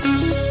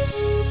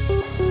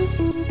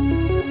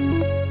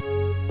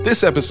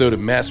This episode of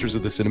Masters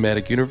of the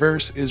Cinematic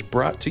Universe is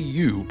brought to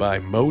you by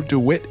Mo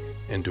DeWitt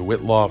and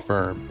DeWitt Law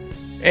Firm.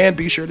 And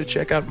be sure to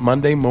check out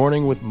Monday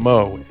Morning with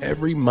Mo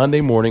every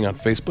Monday morning on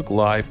Facebook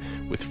Live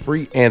with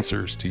free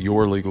answers to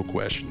your legal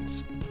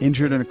questions.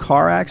 Injured in a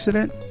car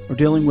accident or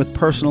dealing with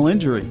personal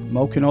injury?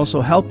 Mo can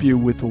also help you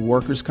with a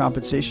workers'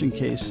 compensation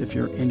case if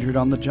you're injured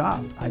on the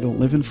job. I don't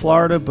live in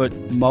Florida, but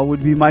Mo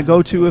would be my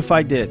go-to if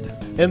I did.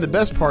 And the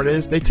best part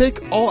is they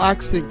take all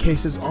accident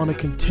cases on a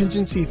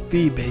contingency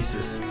fee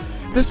basis.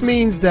 This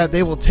means that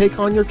they will take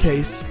on your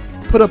case,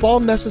 put up all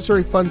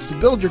necessary funds to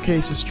build your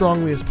case as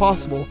strongly as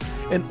possible,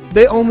 and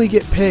they only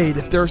get paid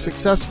if they're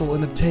successful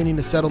in obtaining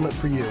a settlement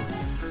for you.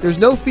 There's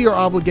no fee or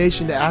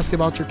obligation to ask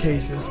about your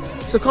cases,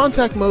 so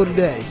contact Mo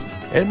today.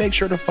 And make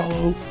sure to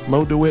follow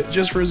Mo DeWitt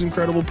just for his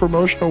incredible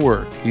promotional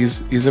work.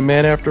 He's a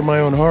man after my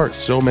own heart.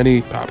 So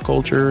many pop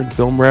culture and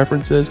film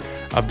references.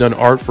 I've done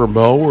art for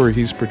Mo where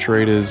he's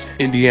portrayed as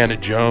Indiana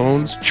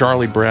Jones,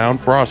 Charlie Brown,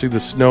 Frosty the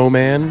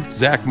Snowman,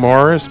 Zach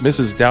Morris,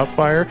 Mrs.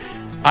 Doubtfire.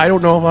 I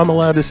don't know if I'm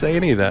allowed to say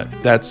any of that.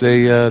 That's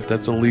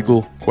a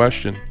legal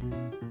question.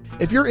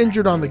 If you're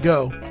injured on the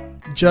go,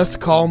 just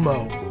call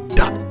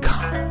Mo.com.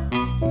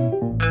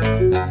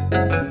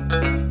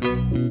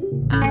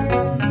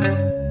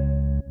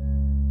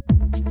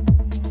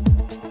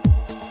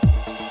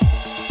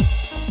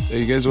 Hey,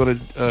 you guys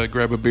want to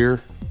grab a beer?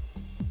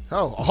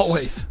 Oh,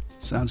 always.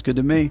 Sounds good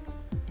to me.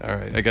 All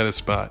right, I got a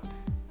spot.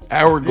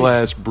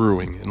 Hourglass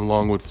Brewing in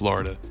Longwood,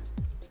 Florida.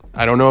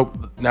 I don't know.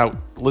 Now,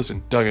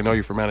 listen, Doug, I know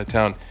you're from out of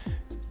town.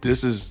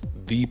 This is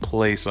the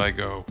place I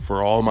go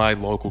for all my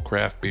local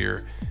craft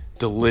beer.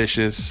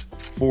 Delicious,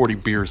 40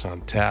 beers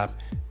on tap.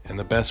 And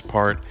the best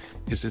part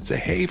is it's a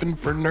haven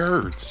for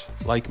nerds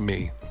like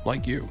me,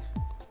 like you.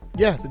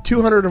 Yeah, the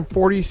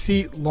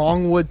 240-seat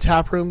Longwood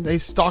taproom. They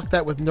stock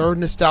that with nerd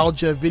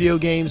nostalgia, video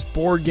games,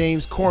 board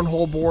games,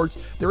 cornhole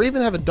boards. They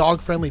even have a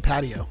dog-friendly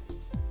patio.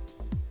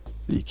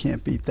 You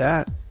can't beat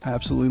that. I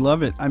absolutely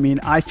love it. I mean,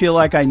 I feel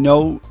like I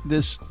know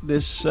this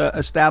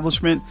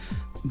establishment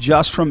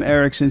just from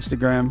Eric's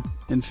Instagram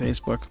and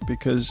Facebook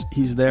because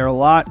he's there a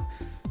lot.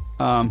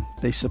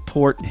 They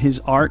support his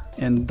art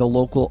and the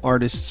local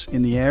artists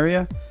in the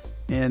area.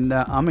 And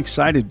I'm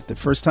excited. The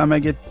first time I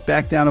get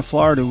back down to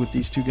Florida with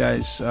these two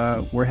guys,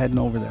 we're heading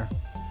over there.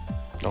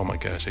 Oh my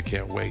gosh, I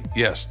can't wait.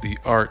 Yes, the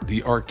art,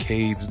 the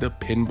arcades, the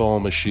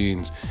pinball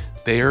machines.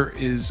 There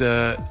is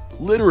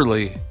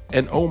literally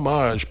an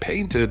homage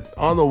painted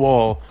on the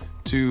wall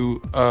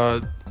to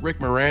Rick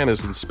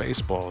Moranis in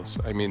Spaceballs.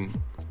 I mean,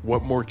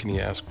 what more can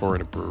you ask for in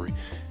a brewery?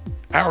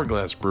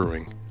 Hourglass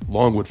Brewing,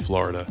 Longwood,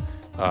 Florida.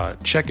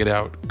 Check it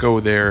out.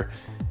 Go there.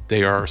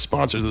 They are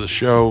sponsors of the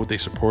show. They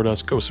support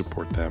us. Go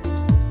support them.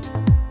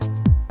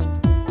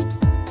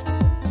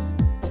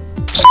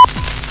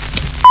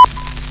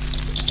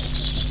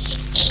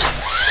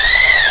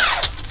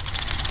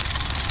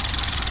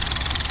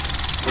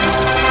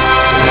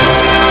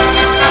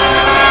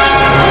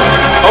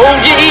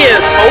 Hold your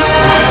ears, folks.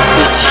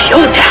 It's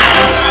showtime.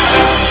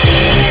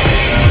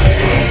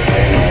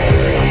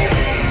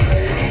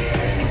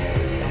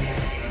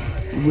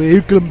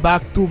 Welcome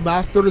back to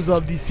Masters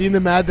of the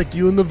Cinematic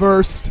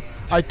Universe.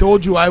 I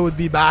told you I would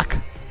be back.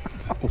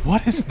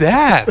 What is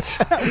that?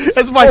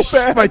 That's my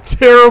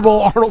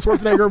terrible Arnold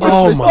Schwarzenegger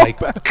Oh impression.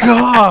 my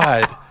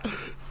God.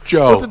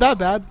 Joe. Wasn't that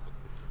bad?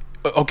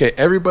 Okay,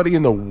 everybody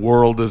in the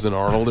world does an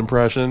Arnold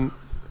impression,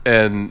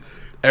 and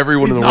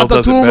everyone He's in the not world the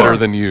does it tumor. better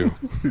than you.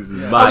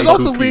 I was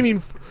also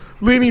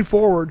leaning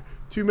forward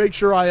to make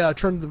sure I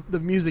turned the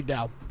music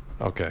down.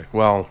 Okay,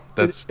 well,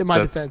 that's in my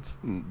defense.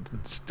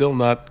 It's still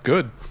not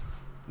good.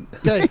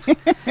 Okay.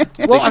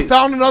 Well, I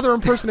found another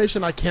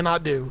impersonation I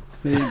cannot do.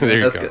 There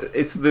you That's go. good.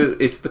 It's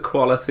the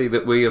quality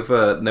that we have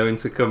known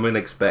to come and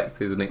expect,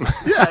 isn't it?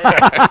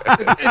 Yeah.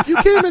 If you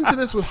came into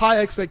this with high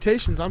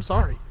expectations, I'm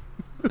sorry.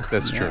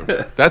 That's true.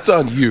 That's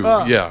on you.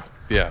 Yeah.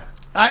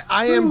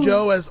 I am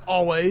Joe as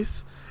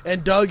always,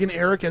 and Doug and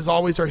Eric as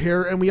always are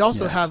here, and we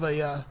also Yes.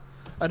 have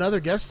another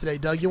guest today.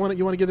 Doug, you want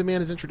to give the man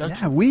his introduction?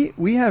 Yeah,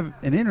 we have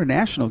an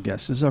international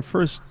guest. This is our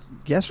first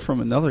guest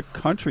from another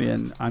country,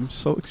 and I'm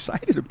so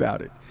excited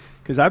about it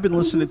because I've been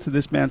listening to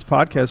this man's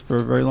podcast for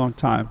a very long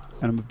time,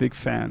 and I'm a big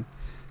fan.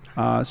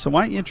 So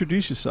why don't you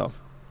introduce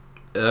yourself?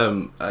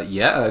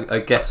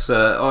 I guess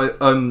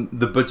I'm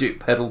the budget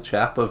pedal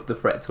chap of the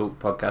Fret Talk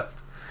podcast,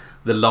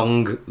 the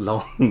long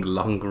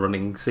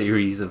running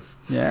series of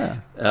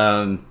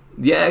kind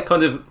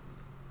of.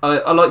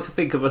 I like to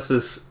think of us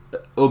as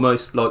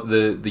almost like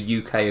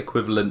the UK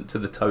equivalent to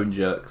the Tone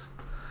Jerks.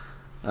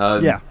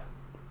 I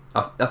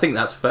think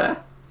that's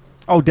fair.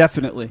 Oh,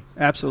 definitely,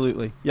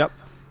 absolutely, yep.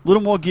 A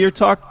little more gear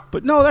talk,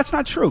 but no, that's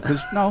not true.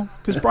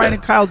 Because Brian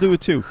and Kyle do it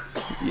too.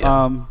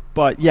 Yeah.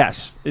 But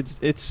yes,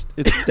 it's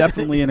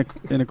definitely an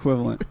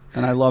equivalent,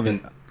 and I love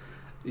it.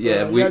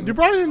 Do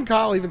Brian and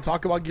Kyle even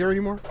talk about gear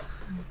anymore?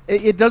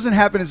 It doesn't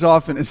happen as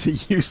often as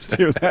it used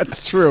to.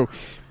 That's true,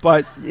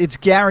 but it's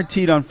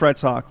guaranteed on Fret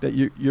Talk that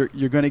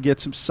you're going to get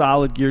some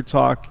solid gear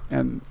talk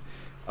and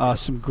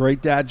some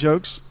great dad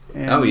jokes.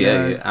 And,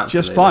 absolutely.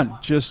 Just fun,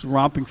 just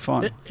romping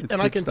fun.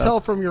 And I can tell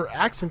from your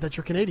accent that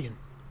you're Canadian.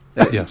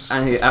 Yes.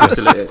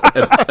 Absolutely.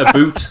 A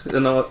boot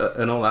and all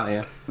that,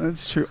 yeah.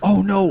 That's true.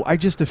 Oh, no, I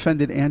just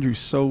offended Andrew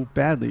so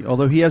badly,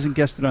 although he hasn't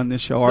guested on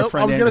this show. Our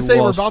friend I was going to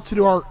say we're about to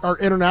do our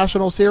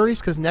international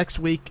series because next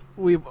week,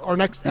 our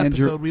next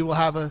Andrew, episode, we will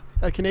have a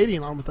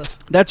Canadian on with us.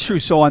 That's true.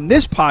 So on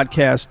this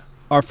podcast,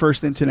 our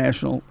first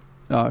international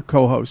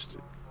co-host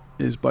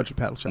is Budget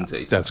Paddle Shop.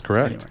 Indeed. That's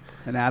correct. Anyway,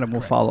 and Adam will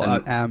follow.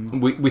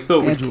 We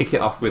thought Andrew we'd kick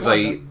it off with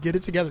a... Get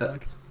it together,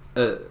 Doug.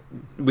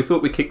 we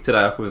thought we kicked it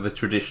off with a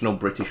traditional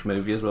British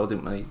movie as well,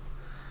 didn't we?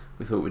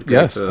 We thought we'd go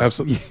Yes, for...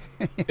 absolutely.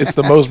 It's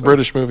the most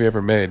British movie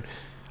ever made.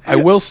 I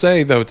will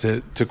say, though,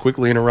 to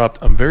quickly interrupt,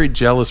 I'm very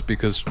jealous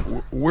because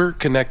we're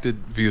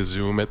connected via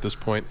Zoom at this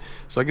point,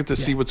 so I get to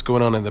see what's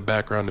going on in the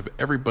background of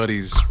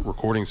everybody's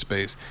recording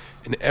space,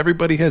 and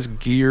everybody has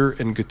gear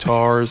and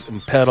guitars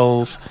and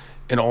pedals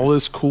and all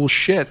this cool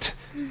shit,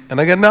 and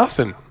I got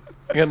nothing.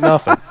 At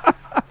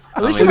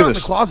least you're not in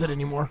the closet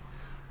anymore.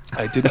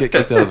 I did get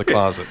kicked out of the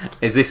closet.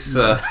 Is this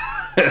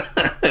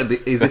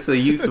is this a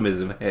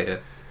euphemism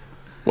here?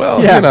 Well,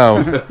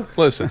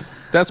 listen,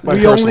 that's my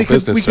We personal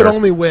business, we sir. could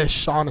only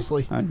wish,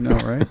 honestly. I know,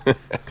 right?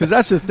 Because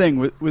that's the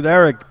thing. With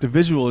Eric, the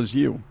visual is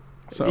you.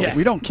 So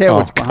we don't care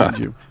what's behind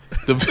you.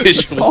 The visual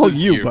It's all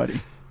is you,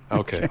 buddy.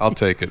 Okay, I'll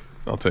take it.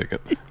 Oh,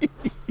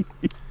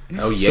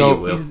 yeah, So-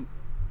 you will.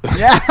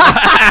 Yeah.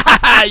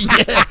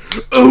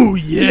 Oh,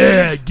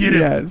 yeah. Get it.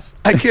 Yes.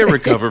 I can't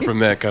recover from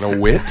that kind of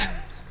wit.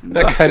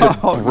 That kind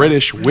of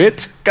British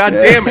wit. God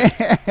damn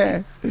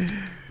it.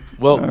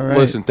 Well, right.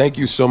 listen, thank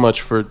you so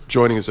much for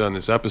joining us on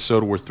this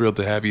episode. We're thrilled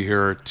to have you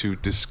here to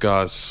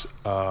discuss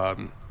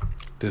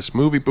this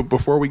movie. But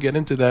before we get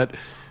into that,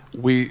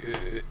 we,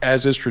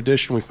 as is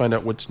tradition, we find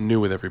out what's new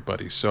with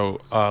everybody.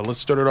 So let's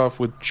start it off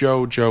with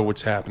Joe. Joe,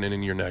 what's happening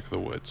in your neck of the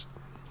woods?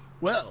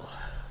 Well,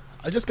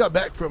 I just got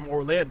back from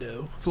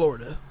Orlando,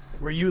 Florida,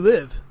 where you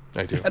live.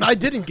 I do. And I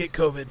didn't get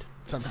COVID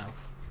somehow.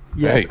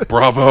 Yeah. Hey,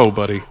 bravo,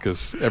 buddy,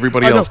 because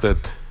everybody else did.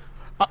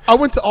 I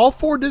went to all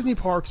 4 Disney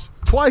parks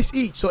twice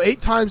each, so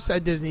 8 times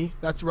at Disney.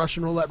 That's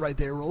Russian roulette right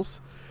there, rules.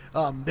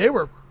 They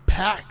were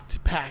packed.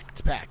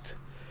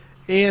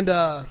 And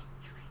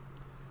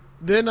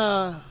then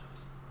I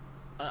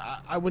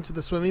went to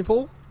the swimming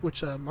pool,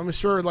 which I'm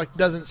sure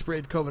doesn't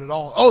spread COVID at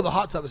all. Oh, the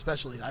hot tub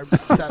especially. I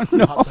sat in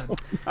the hot tub.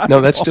 No,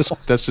 that's just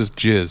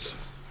jizz.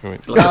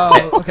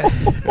 Oh, okay.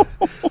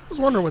 I was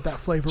wondering what that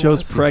flavor Joe's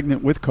was.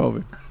 pregnant with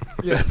COVID.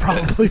 Yeah,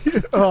 probably.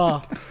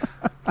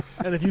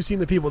 And if you've seen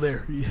the people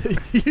there,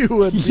 you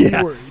would be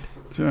worried.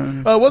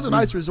 It was a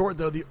nice resort,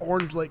 though, the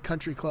Orange Lake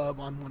Country Club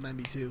on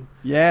 192.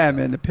 Yeah,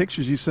 man, the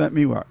pictures you sent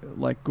me were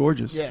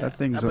gorgeous. Yeah,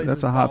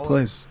 That's a hot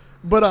place.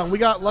 But we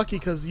got lucky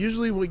because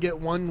usually we get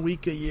 1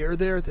 week a year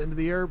there at the end of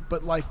the year.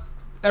 But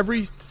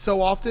every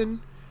so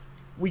often,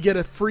 we get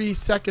a free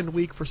second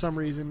week for some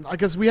reason.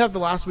 Because we have the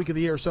last week of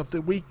the year. So if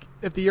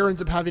the year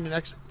ends up having an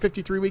extra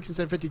 53 weeks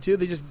instead of 52,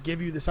 they just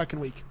give you the second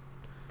week.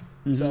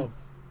 Mm-hmm. So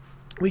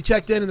we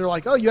checked in and they're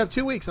like, "Oh, you have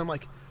 2 weeks." I'm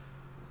like,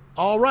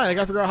 "All right, I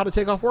got to figure out how to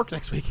take off work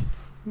next week."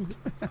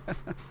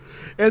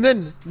 And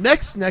then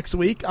next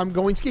week, I'm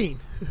going skiing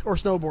or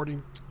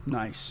snowboarding.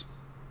 Nice.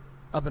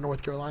 Up in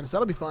North Carolina, so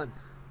that'll be fun.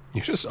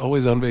 You're just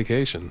always on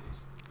vacation.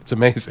 It's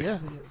amazing. Yeah.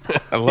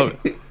 I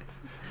love it.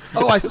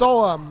 Oh, I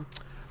saw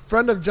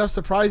friend of Just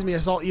Surprised Me. I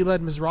saw Elad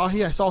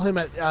Mizrahi. I saw him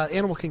at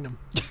Animal Kingdom.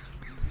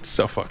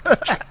 So fucked.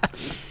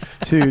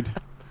 Dude.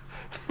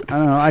 I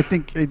don't know. I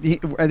think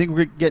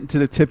we're getting to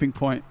the tipping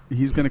point.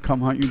 He's going to come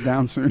hunt you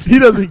down soon. He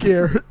doesn't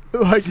care,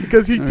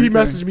 because he Okay.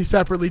 messaged me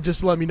separately just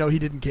to let me know he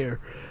didn't care.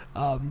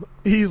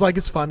 He's like,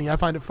 "It's funny. I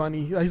find it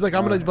funny." He's like,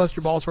 "I'm going to bust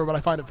your balls for it, but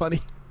I find it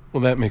funny."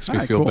 Well, that makes me All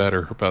right, feel cool.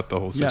 better about the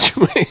whole Yes.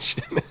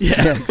 situation.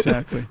 Yeah,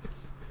 exactly.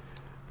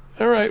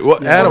 All right. Well,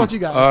 Yeah, Adam, what about you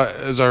guys?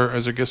 as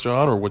our guest of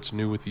honor, what's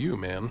new with you,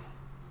 man?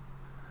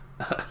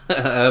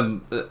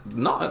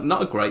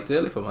 Not a great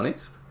deal, if I'm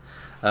honest.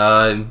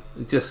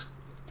 Just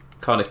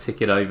kind of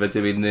ticking over,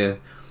 doing the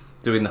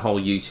whole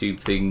YouTube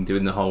thing,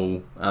 doing the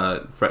whole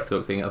Fret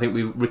Talk thing. I think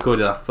we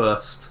recorded our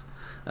first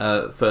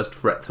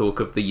Fret Talk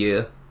of the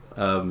year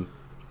at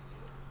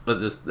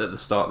the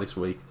start of this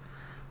week.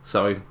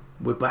 So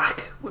we're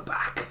back.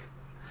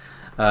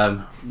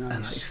 And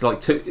Nice. it's like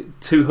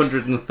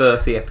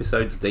 230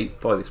 episodes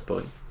deep by this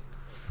point.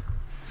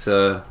 It's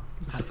a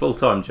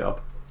full-time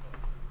job.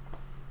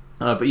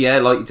 But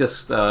yeah,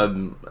 just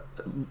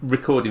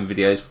recording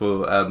videos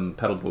for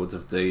Pedalboards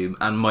of Doom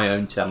and my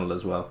own channel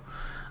as well.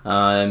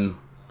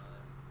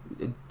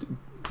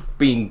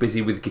 Being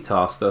busy with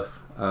guitar stuff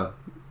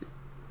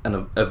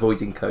and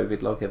avoiding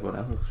COVID like everyone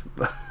else.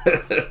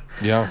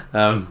 Yeah.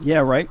 Yeah,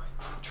 right.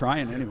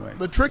 Trying anyway.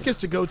 The trick is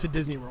to go to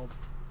Disney World.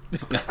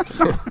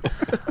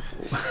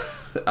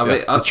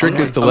 The trick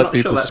is to let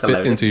people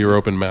spit into your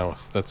open mouth.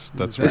 That's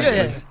what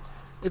Yeah.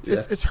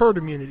 It's herd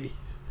immunity.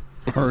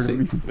 Herd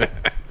immunity.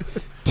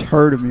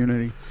 Turd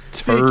immunity.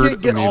 See, it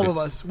can't get all of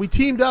us. We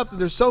teamed up.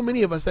 There's so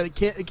many of us that it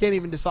can't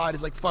even decide.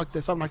 It's like, fuck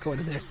this. I'm not going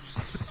in there.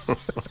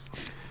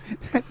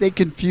 They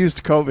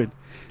confused COVID.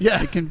 Yeah.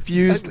 They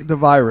confused the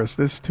virus.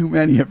 There's too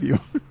many of you.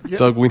 Yep.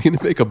 Doug, we need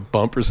to make a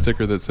bumper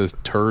sticker that says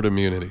turd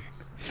immunity.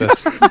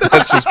 That's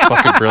just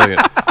fucking brilliant.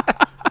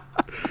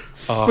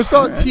 We'll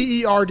spell it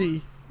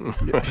TERD.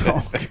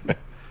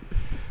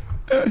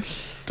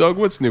 Doug,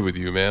 what's new with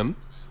you, man?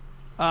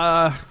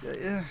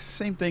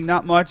 Same thing.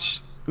 Not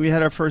much. We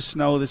had our first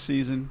snow this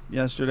season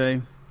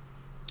yesterday.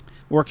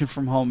 Working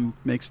from home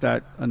makes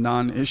that a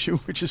non-issue,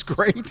 which is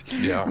great.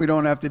 Yeah. We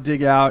don't have to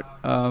dig out.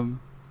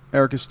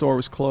 Erica's store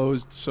was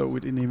closed, so we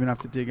didn't even have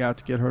to dig out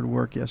to get her to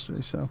work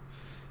yesterday. So,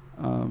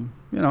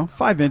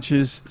 5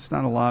 inches, it's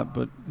not a lot,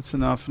 but it's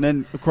enough. And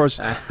then, of course...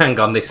 hang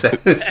on, this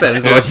sounds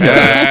like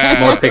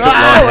more pickup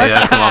line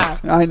here. Come on.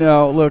 I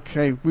know. Look,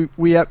 hey,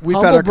 we've had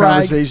our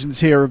conversations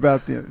here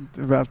about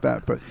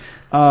that. But,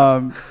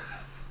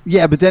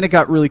 but then it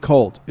got really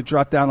cold. It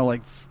dropped down to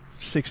like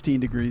 16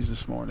 degrees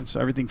this morning,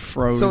 so everything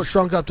froze. So it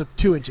shrunk up to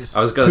 2 inches.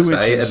 I was going to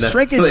say... Inches.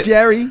 Shrinkage,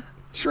 Jerry.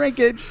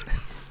 Shrinkage.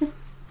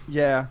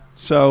 Yeah.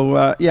 So,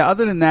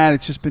 other than that,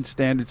 it's just been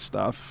standard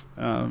stuff.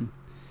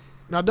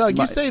 Now, Doug,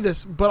 you say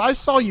this, but I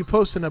saw you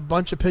posting a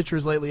bunch of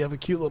pictures lately of a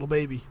cute little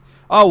baby.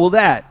 Oh, well,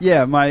 that.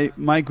 Yeah,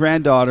 my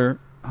granddaughter,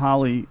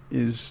 Holly,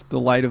 is the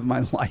light of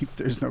my life.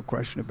 There's no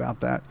question about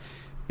that.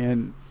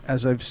 And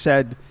as I've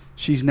said,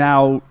 she's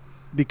now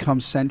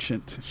become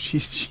sentient.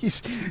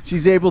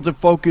 She's able to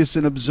focus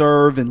and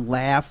observe and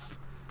laugh.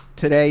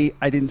 Today,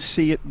 I didn't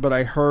see it, but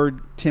I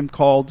heard Tim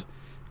called.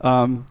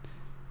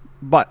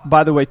 But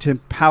by the way, Tim,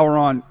 power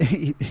on.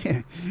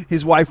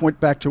 His wife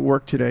went back to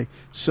work today,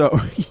 so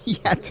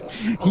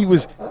he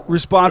was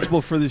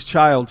responsible for this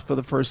child for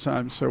the first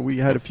time. So we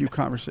had a few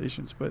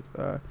conversations, but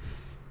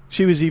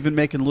she was even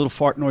making little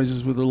fart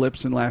noises with her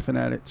lips and laughing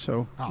at it.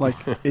 So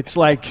it's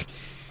like,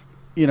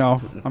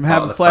 I'm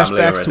having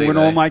flashbacks to when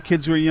all my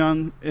kids were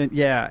young, and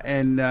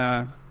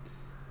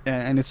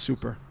it's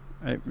super.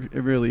 It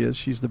really is.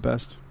 She's the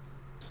best.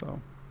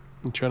 So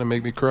You trying to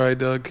make me cry,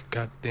 Doug?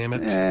 God damn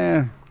it!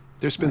 Yeah.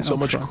 There's been so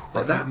much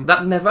crying.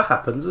 That never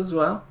happens as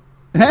well.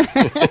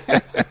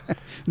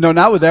 No,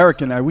 not with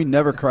Eric and I. We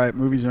never cry at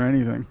movies or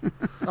anything.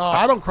 Oh,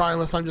 I don't cry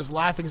unless I'm just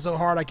laughing so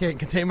hard I can't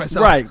contain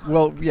myself. Right.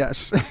 Well,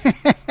 yes.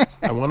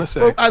 I want to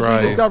say, well, as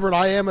we discovered,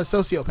 I am a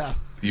sociopath.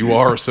 You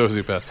are a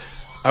sociopath.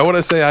 I want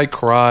to say I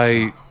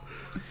cry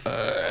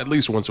at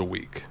least once a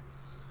week,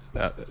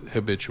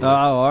 habitually. Oh,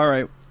 all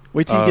right.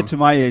 Wait till you get to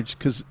my age,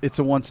 because it's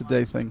a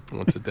once-a-day thing.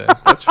 Once a day.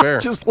 That's fair.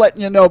 Just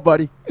letting you know,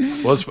 buddy.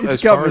 Well,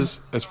 as far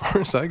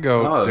as I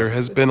go, there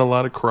has been a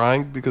lot of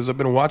crying because I've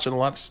been watching a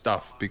lot of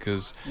stuff.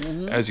 Because,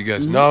 as you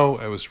guys know,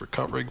 I was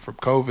recovering from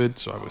COVID,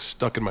 so I was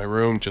stuck in my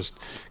room just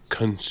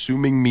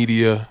consuming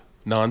media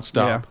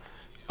nonstop.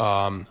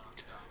 Yeah.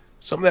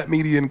 Some of that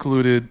media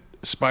included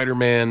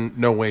Spider-Man: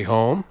 No Way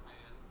Home.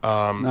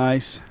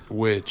 Nice.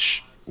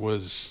 Which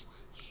was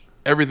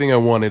everything I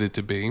wanted it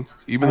to be.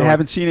 Even though I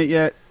haven't seen it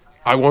yet.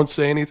 I won't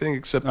say anything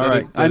except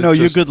that I know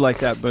you're good like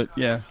that, but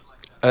yeah.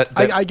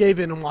 I gave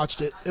in and watched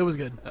it. It was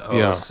good.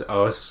 I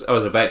was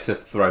about to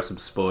throw some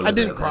spoilers. I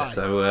didn't cry. There,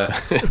 so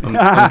I'm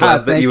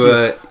glad that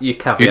you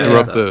caveated. You threw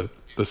up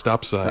the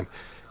stop sign.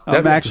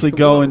 I'm actually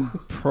going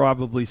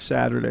probably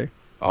Saturday.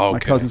 Okay. My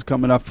cousin's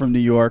coming up from New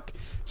York,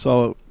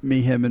 so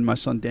me, him, and my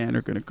son Dan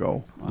are going to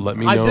go. Let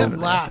me know. I did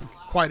laugh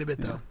quite a bit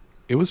though.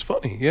 It was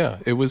funny. Yeah,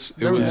 it was.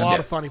 There was a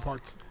lot of funny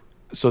parts.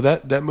 So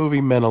that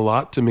movie meant a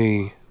lot to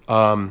me.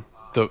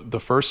 The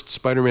first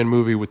Spider-Man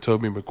movie with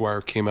Tobey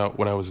Maguire came out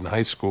when I was in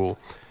high school,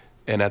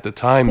 and at the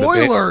time...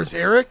 Spoilers,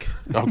 Eric!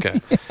 Okay.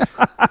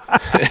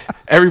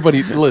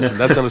 Everybody, listen,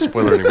 that's not a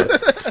spoiler anymore.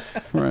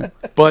 Right.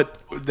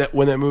 But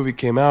when that movie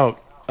came out,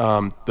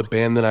 the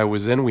band that I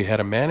was in, we had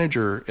a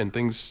manager, and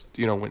things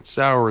went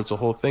sour. It's a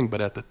whole thing.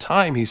 But at the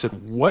time, he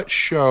said, "What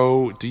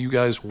show do you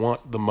guys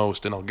want the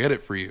most, and I'll get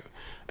it for you."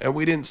 And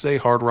we didn't say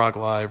Hard Rock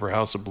Live or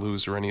House of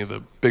Blues or any of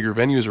the bigger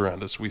venues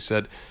around us. We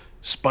said,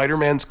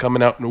 Spider-Man's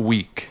coming out in a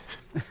week.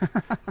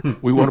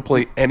 We want to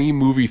play any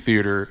movie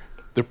theater,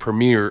 the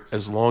premiere,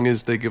 as long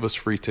as they give us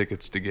free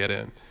tickets to get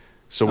in.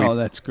 So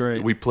that's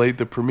great. We played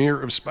the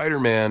premiere of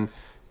Spider-Man,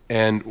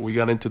 and we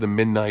got into the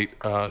midnight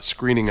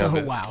screening of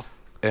it. Oh, wow.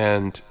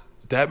 And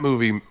that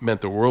movie meant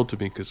the world to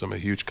me because I'm a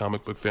huge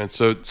comic book fan.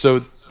 So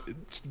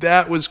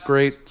that was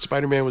great.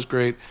 Spider-Man was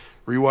great.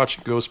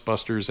 Rewatching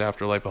Ghostbusters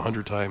Afterlife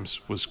 100 times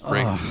was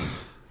great.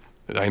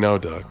 I know,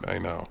 Doug. I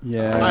know.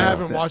 Yeah. I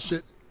haven't watched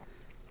it.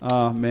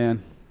 Oh,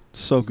 man.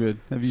 So good.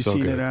 Have you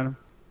seen it, Adam?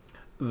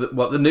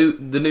 The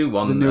new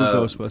one? The new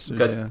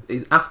Ghostbusters,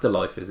 Is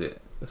Afterlife, is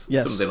it?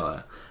 Yes. Something like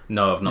that.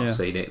 No, I've not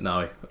seen it,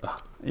 no.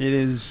 It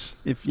is,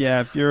 if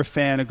you're a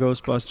fan of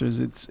Ghostbusters,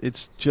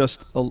 it's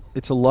just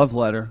it's a love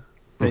letter,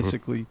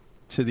 basically,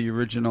 to the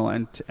original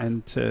and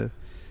to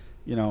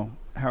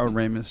Harold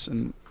Ramis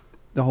and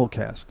the whole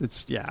cast.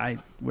 It's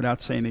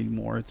without saying any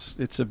more,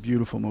 it's a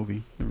beautiful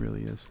movie. It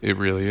really is. It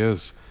really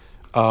is.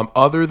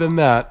 Other than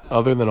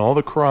all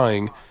the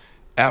crying,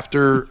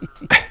 after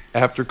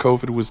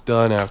COVID was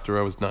done, after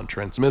I was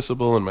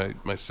non-transmissible and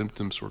my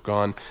symptoms were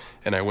gone,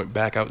 and I went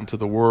back out into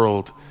the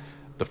world,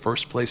 the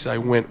first place I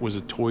went was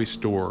a toy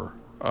store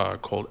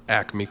called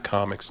Acme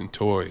Comics and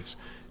Toys.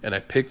 and I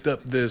picked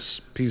up this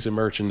piece of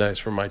merchandise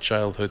from my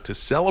childhood to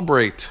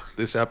celebrate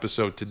this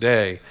episode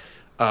today.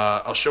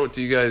 I'll show it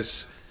to you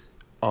guys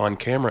on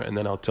camera, and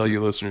then I'll tell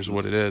you listeners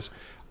what it is.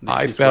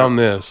 I found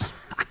this.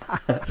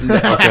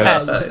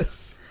 Okay.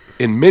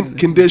 In mint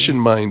condition,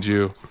 mind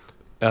you.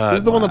 This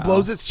is the one that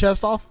blows its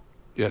chest off?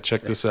 Yeah,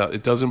 check this out.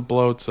 It doesn't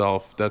blow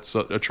itself. That's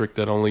a trick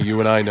that only you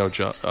and I know,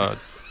 Joe.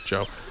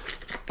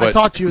 But, I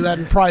taught you that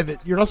in private.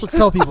 You're not supposed to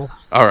tell people.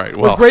 All right,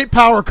 well. With great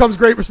power comes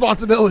great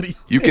responsibility.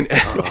 You can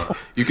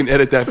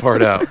edit that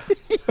part out.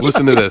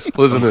 Listen to this.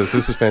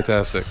 This is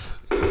fantastic.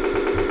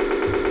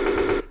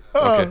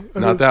 Okay,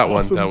 not that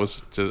awesome. one. That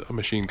was just a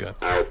machine gun.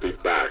 I'll be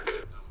back.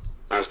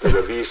 Hasta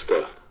la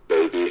vista,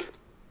 baby.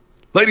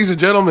 Ladies and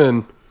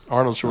gentlemen,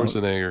 Arnold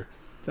Schwarzenegger.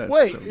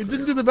 Wait, it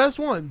didn't do the best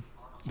one.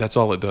 That's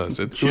all it does.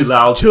 Chill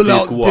out,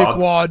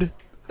 dickwad.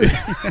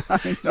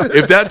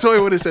 If that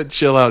toy would have said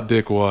 "chill out,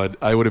 dickwad,"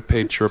 I would have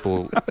paid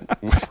triple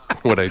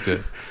what I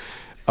did.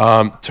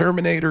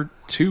 Terminator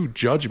 2: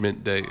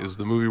 Judgment Day is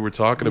the movie we're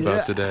talking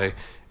about today.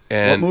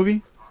 And what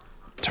movie?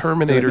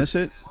 Terminator. Did I miss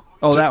it?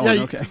 Oh, that one.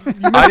 Okay.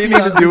 I didn't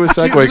even do a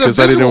segue because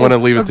I didn't want to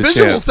leave it to chance.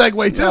 Visual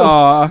segue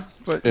too.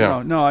 But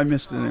yeah. no, I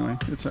missed it anyway.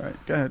 It's all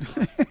right. Go ahead.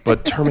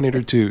 But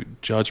Terminator 2: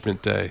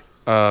 Judgment Day.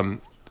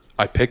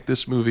 I picked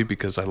this movie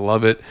because I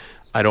love it.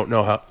 I don't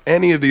know how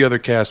any of the other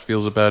cast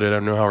feels about it. I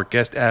don't know how our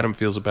guest Adam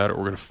feels about it.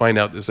 We're going to find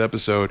out this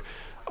episode.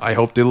 I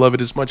hope they love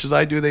it as much as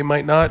I do. They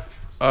might not.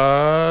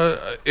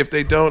 If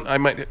they don't, I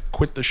might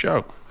quit the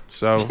show.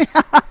 So,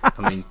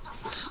 I mean,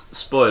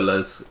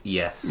 spoilers,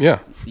 yes. Yeah.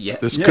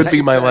 This could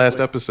be my last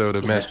exactly. episode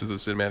of Masters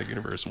of the Cinematic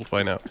Universe. We'll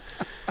find out.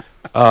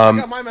 I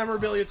got my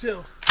memorabilia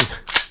too.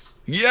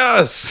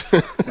 Yes!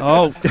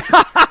 Oh,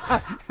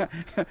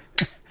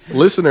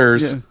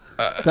 Listeners,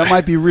 that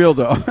might be real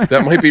though.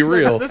 that might be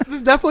real. This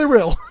is definitely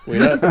real. We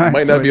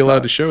might not be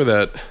allowed to show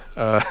that.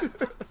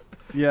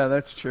 Yeah,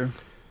 that's true.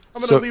 I'm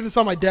going to leave this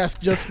on my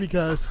desk just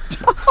because.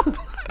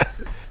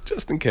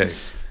 Just in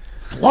case.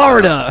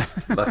 Florida.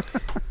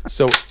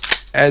 So,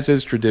 as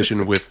is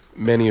tradition with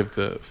many of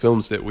the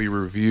films that we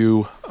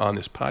review on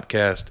this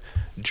podcast,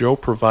 Joe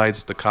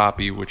provides the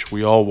copy, which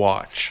we all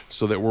watch,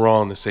 so that we're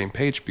all on the same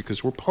page,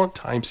 because we're pulling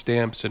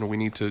timestamps and we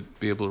need to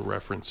be able to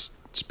reference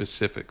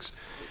specifics.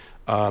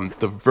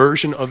 The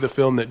version of the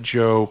film that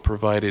Joe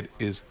provided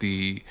is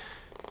the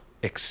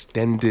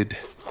extended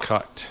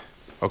cut.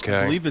 Okay.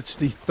 I believe it's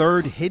the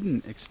third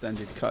hidden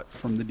extended cut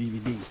from the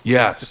DVD. Yes. You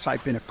have to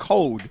type in a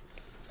code.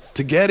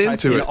 To get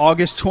into it.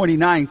 August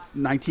 29th,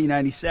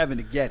 1997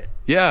 to get it.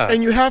 Yeah.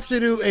 And you have to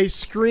do a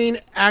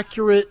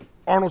screen-accurate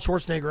Arnold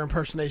Schwarzenegger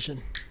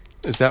impersonation.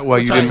 Is that why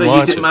you So didn't you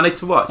watch didn't it? manage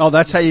to watch? Oh,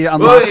 that's how you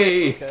unlock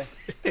it. Okay.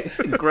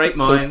 Great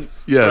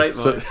minds. Yeah, Great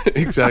so, minds.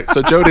 exactly.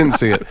 So Joe didn't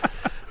see it.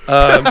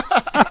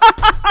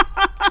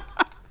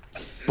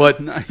 But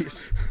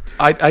Nice.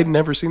 I'd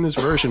never seen this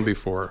version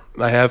before.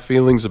 I have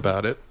feelings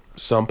about it.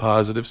 Some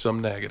positive,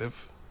 some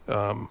negative.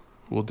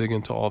 We'll dig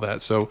into all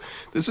that. So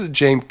this is a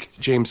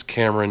James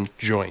Cameron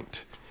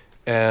joint.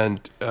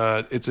 And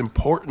it's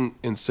important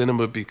in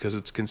cinema because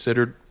it's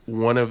considered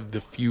one of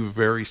the few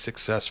very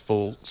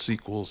successful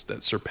sequels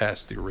that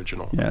surpassed the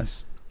original.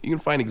 Yes. You can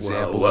find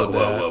examples Whoa, of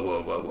that.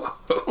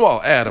 whoa.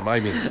 Well, Adam, I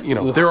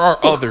mean, there are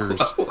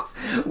others.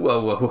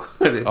 Whoa.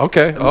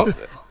 Okay. Oh,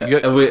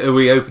 Are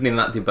we opening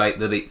that debate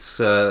that it's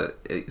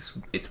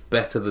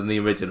better than the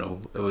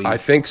original? I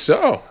think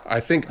so.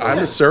 I'm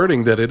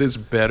asserting that it is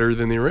better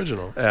than the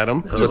original.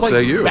 Adam, what Just like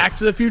say you? Back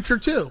to the Future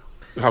too.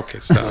 Okay,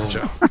 stop,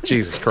 Joe.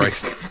 Jesus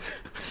Christ.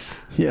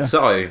 Yeah.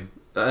 So,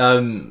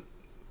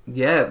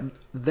 yeah,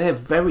 they're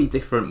very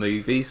different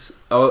movies.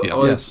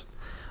 Yes.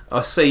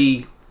 I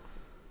see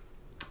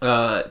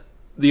the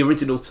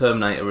original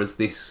Terminator as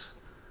this.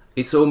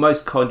 It's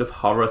almost kind of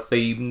horror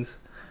themed,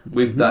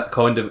 with that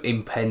kind of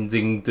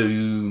impending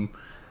doom.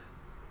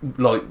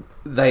 Like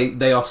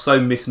they are so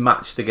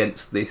mismatched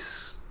against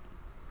this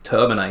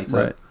Terminator.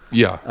 Right.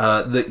 Yeah.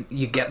 That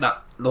you get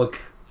that like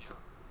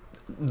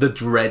the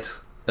dread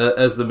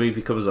as the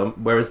movie comes on,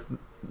 whereas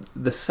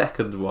the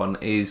second one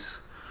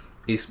is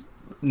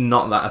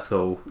not that at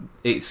all.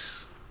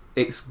 It's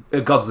a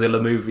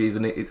Godzilla movie,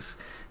 isn't it? It's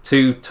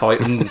two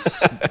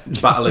titans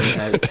battling it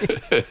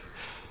out.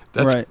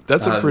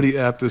 That's a pretty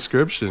apt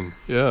description.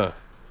 Yeah.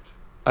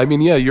 I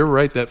mean, yeah, you're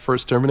right. That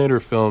first Terminator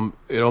film,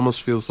 it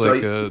almost feels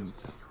like a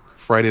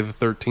Friday the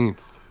 13th.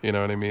 You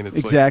know what I mean? It's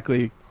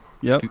exactly. Like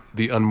Yep.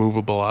 the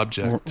unmovable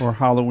object. Or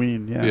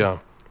Halloween. Yeah.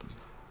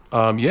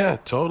 Yeah. Yeah,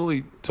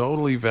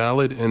 totally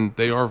valid. And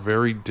they are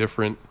very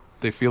different.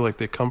 They feel like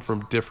they come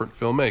from different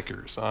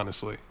filmmakers,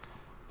 honestly.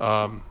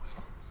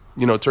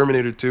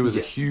 Terminator 2 is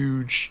a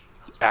huge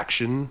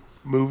action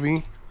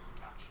movie,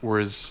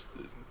 whereas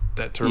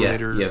that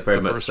Terminator, very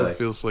the much first so. one,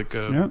 feels like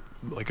a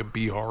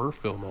B horror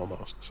film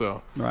almost.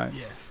 So Right.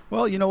 Yeah.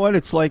 Well, you know what?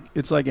 It's like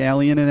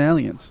Alien and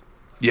Aliens.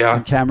 yeah,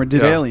 And Cameron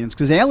did Aliens,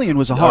 because Alien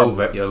was a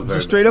horror. It was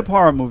a straight up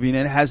horror movie, and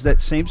it has that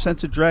same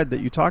sense of dread that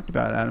you talked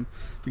about, Adam,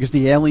 because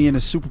the alien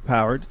is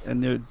superpowered,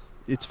 and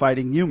it's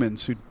fighting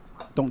humans who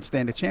don't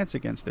stand a chance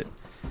against it.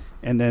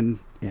 And then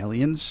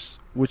Aliens,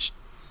 which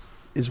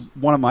is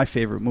one of my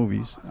favorite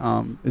movies.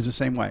 Is the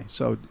same way.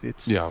 So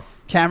it's Yeah.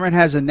 Cameron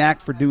has a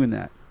knack for doing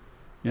that.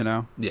 You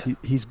know, Yeah.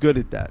 He's good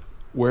at that.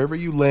 Wherever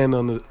you land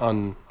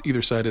on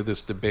either side of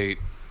this debate,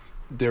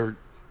 they're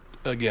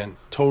again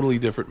totally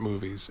different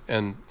movies.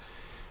 And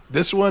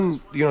this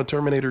one,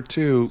 Terminator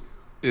 2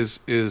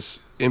 is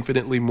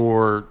infinitely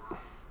more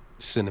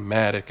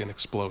cinematic and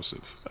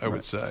explosive, I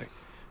would say.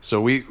 So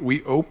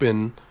we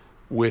open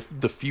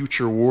with the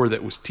future war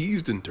that was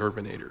teased in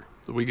Terminator.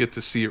 We get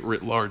to see it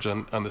writ large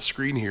on the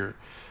screen here,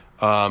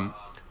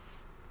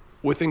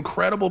 with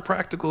incredible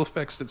practical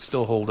effects that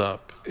still hold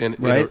up in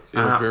a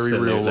very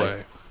real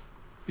way.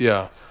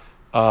 Yeah.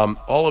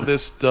 All of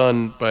this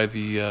done by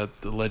the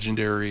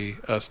legendary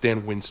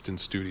Stan Winston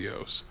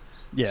Studios.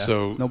 Yeah.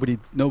 So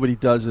nobody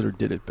does it or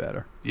did it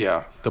better.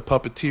 Yeah, the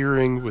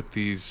puppeteering with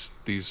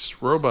these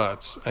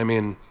robots. I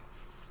mean,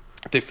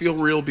 they feel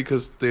real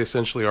because they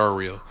essentially are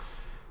real.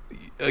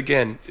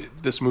 Again,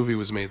 this movie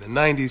was made in the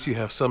 90s. You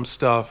have some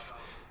stuff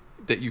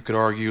that you could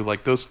argue,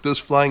 like those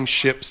flying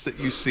ships that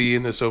you see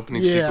in this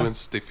opening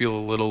sequence. They feel a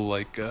little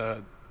like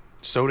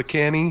soda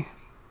canny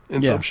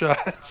in some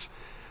shots.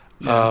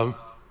 Yeah.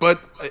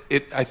 But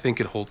I think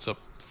it holds up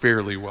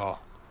fairly well.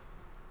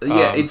 In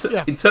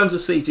terms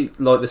of CG,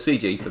 like the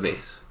CG for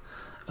this,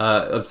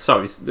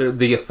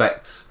 the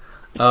effects.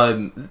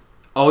 I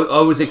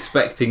was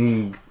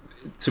expecting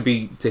to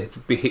be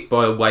hit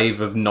by a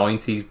wave of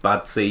 90s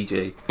bad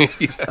CG.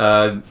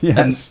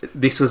 Yes. And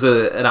this was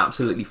an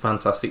absolutely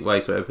fantastic way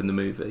to open the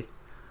movie.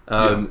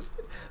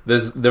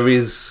 There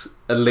is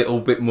a little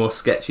bit more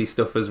sketchy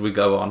stuff as we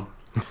go on.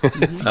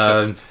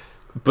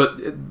 But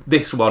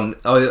this one,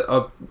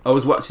 I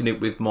was watching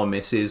it with my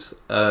missus,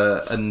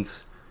 and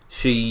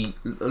she,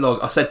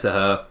 like I said to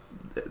her,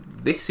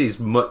 this is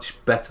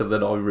much better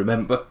than I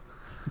remember.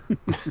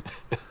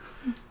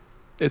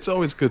 It's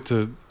always good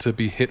to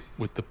be hit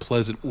with the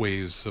pleasant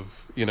waves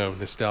of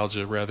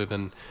nostalgia rather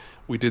than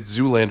we did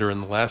Zoolander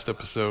in the last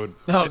episode.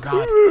 Oh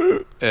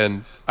God!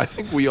 And I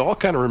think we all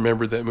kind of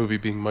remember that movie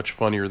being much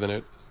funnier than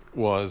it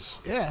was.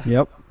 Yeah.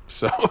 Yep.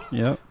 So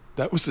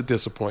that was a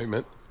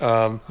disappointment.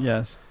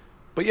 Yes.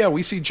 But yeah,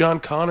 we see John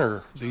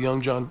Connor, the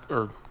old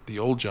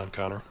John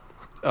Connor,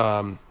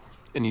 and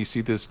you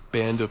see this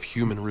band of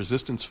human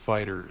resistance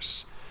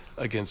fighters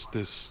against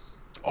this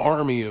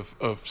army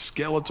of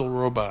skeletal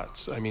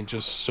robots. I mean,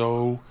 just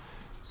so.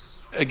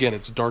 Again,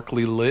 it's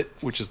darkly lit,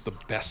 which is the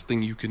best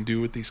thing you can do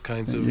with these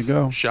kinds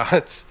of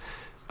shots.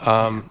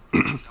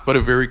 But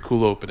a very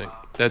cool opening.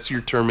 That's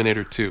your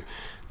Terminator 2.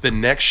 The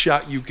next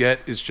shot you get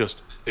is just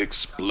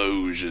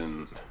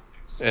explosion.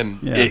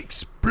 And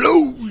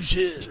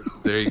explosion.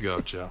 There you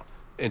go, Joe.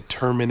 And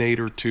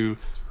Terminator 2,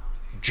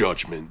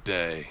 Judgment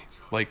Day.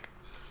 Like,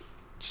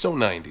 so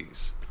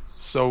 90s.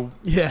 So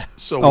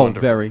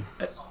wonderful. Very.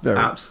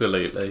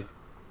 Absolutely.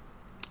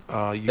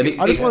 I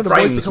just wanted the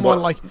voice to come on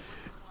like,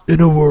 in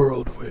a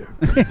world where.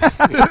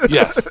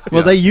 Yes.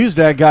 Well, they used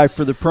that guy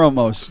for the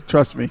promos.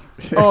 Trust me.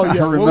 Oh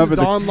yeah. I remember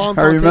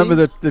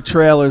the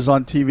trailers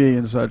on TV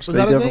and such. They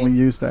definitely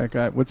used that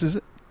guy. What's his?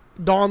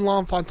 Don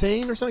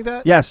LaFontaine or something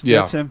like that. Yes,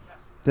 that's him.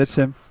 That's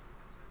him.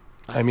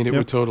 I mean, it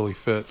would totally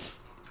fit.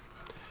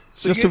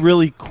 So just a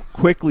really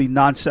quickly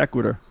non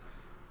sequitur.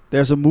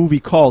 There's a movie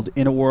called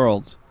In a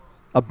World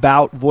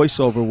about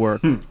voiceover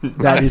work.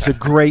 That is a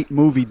great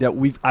movie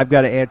that I've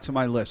got to add to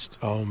my list.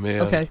 Oh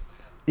man. Okay.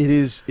 It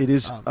is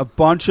a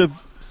bunch of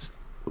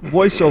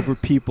voiceover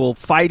people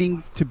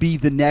fighting to be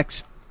the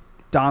next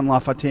Don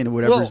LaFontaine or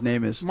whatever his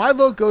name is. My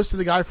vote goes to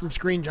the guy from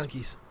Screen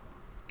Junkies.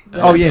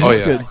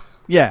 He's good.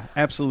 Yeah,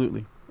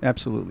 absolutely.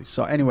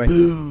 So anyway,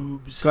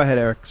 boobs. Go ahead,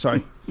 Eric.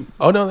 Sorry.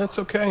 Oh no, that's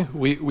okay.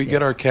 We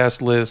get our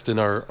cast list and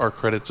our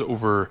credits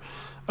over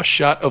a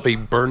shot of a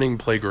burning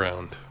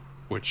playground,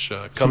 which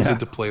comes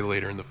into play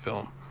later in the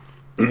film.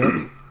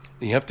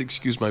 You have to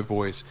excuse my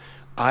voice.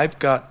 I've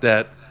got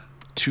that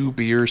 2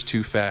 beers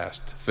too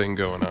fast thing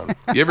going on.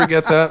 You ever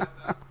get that?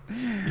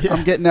 Yeah.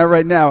 I'm getting that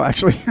right now,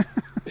 actually.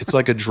 It's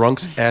like a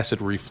drunk's acid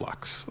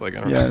reflux. Like,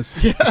 I don't know.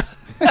 Yeah.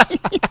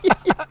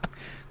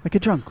 Like a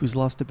drunk who's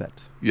lost a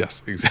bet.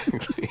 Yes,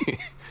 exactly.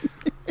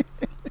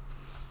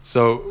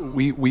 So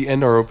we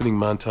end our opening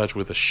montage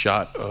with a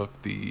shot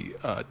of the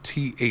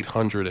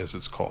T-800, as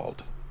it's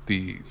called,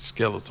 the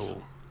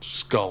skeletal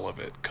skull of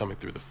it coming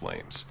through the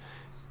flames.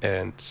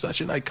 And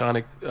such an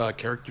iconic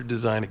character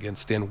design. Again,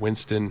 Stan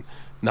Winston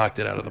knocked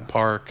it out of the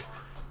park.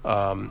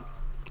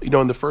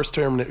 In the first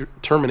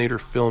Terminator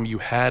film, you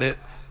had it.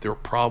 There were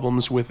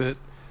problems with it.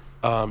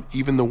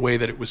 Even the way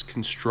that it was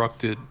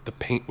constructed, the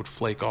paint would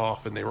flake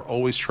off, and they were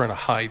always trying to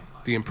hide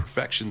the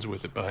imperfections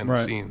with it behind the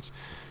scenes.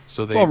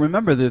 So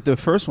remember the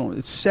first one,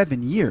 it's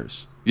 7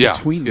 years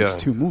between these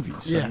two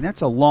movies. Yeah. I mean,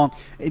 that's a long,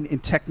 in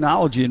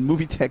technology, in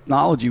movie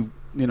technology,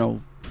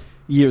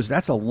 years,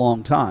 that's a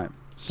long time.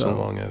 So it's a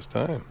long-ass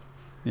time.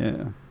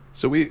 Yeah.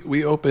 So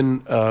we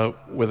open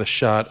with a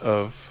shot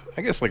of,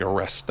 I guess, like a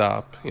rest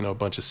stop. A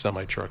bunch of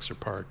semi-trucks are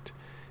parked.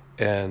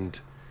 And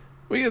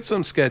we get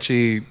some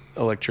sketchy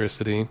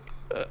electricity.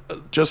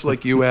 Just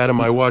like you, Adam,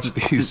 I watch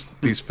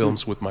these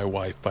films with my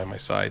wife by my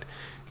side.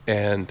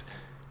 And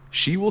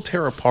she will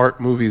tear apart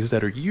movies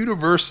that are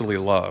universally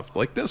loved,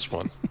 like this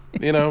one.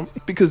 You know,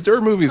 because there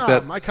are movies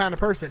that my kind of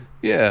person.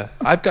 Yeah,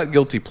 I've got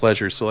guilty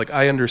pleasures, so like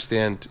I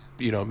understand.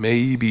 You know,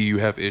 maybe you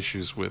have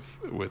issues with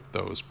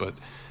those, but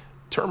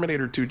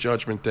Terminator 2: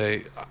 Judgment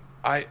Day,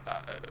 I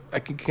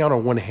can count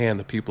on one hand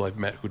the people I've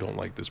met who don't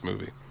like this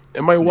movie,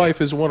 and my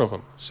wife is one of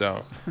them.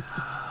 So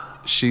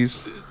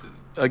she's,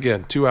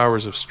 again, 2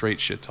 hours of straight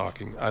shit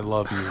talking. I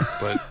love you,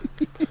 but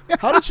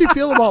how did she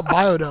feel about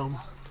Biodome?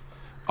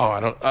 Oh, I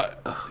don't.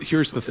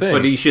 Here's the thing.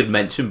 But you should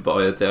mention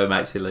Biodome,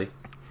 actually.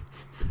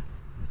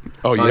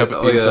 Oh, you have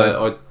inside.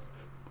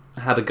 I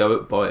had a go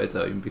at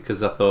Biodome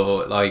because I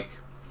thought,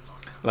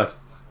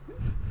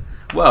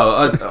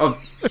 well,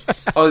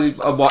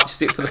 I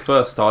watched it for the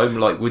first time,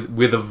 like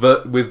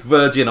with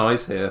virgin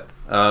eyes here.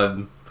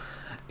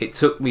 It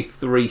took me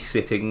 3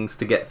 sittings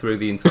to get through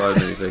the entire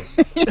movie.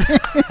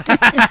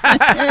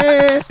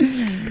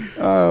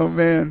 Oh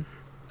man.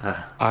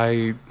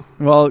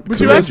 Would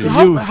you ask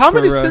how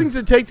many sittings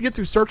did it take to get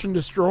through Search and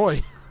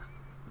Destroy?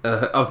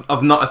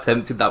 I've not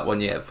attempted that one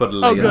yet.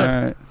 Funnily, oh, good.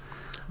 Right.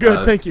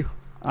 Good, thank you.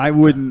 I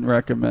wouldn't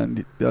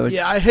recommend.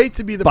 Yeah, I hate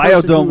to be the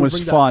Biodome person who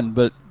was fun,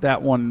 but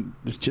that one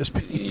was just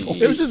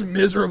painful. It was just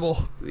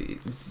miserable,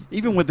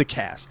 even with the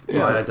cast.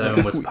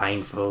 Biodome was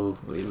painful.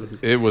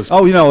 It was.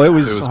 Oh, you know, it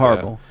was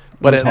horrible.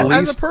 But at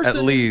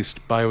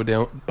least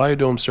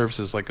Biodome serves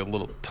as like a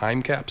little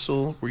time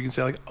capsule where you can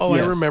say like, oh,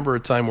 Yes. I remember a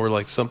time where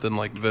like something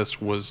like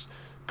this was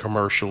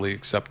commercially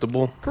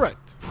acceptable.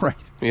 correct. Right.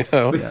 You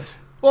know. Yes.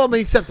 Well, I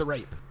mean, except the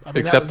rape. I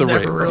mean, Except that was the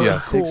never rape, really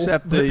yes. cool.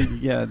 Except the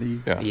Yeah,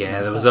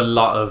 there was a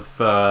lot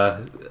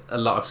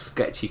of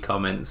sketchy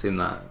comments in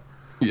that.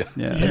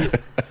 yeah.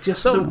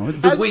 Just So,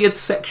 the weird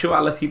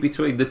sexuality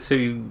between the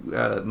two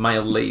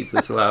male leads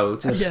as well.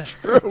 Just, Yeah.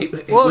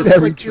 it Well, was-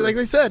 it's like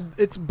they said,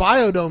 it's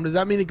Biodome. Does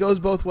that mean it goes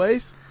both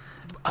ways?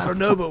 I don't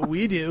know, but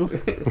we do.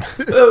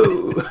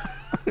 oh.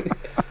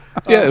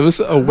 Yeah, it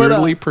was a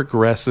weirdly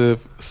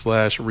progressive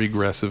 /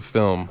 regressive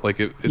film. Like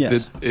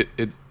Yes.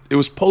 it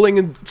was pulling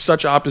in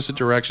such opposite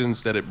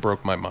directions that it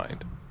broke my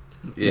mind.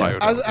 Yeah.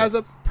 Biodome. As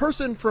a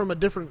person from a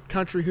different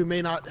country who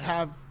may not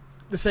have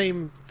the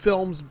same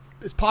films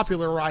as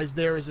popularized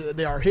there as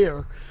they are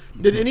here,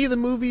 did any of the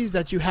movies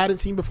that you hadn't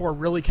seen before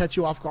really catch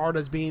you off guard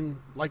as being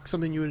like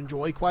something you would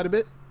enjoy quite a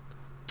bit?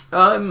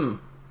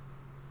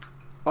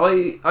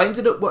 I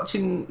ended up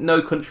watching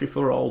No Country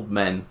for Old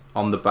Men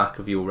on the back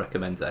of your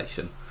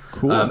recommendation.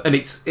 Cool. And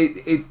it's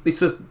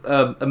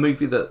a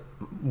movie that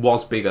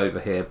was big over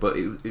here, but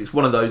it's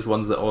one of those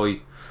ones that I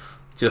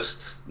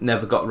just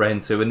never got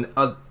round to. And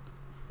I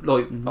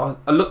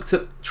looked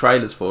at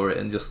trailers for it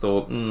and just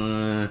thought,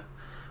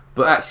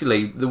 but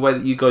actually the way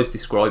that you guys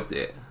described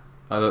it,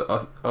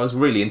 I was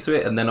really into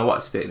it. And then I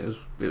watched it, and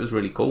it was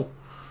really cool.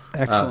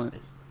 Excellent.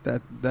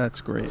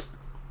 That's great.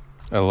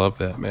 I love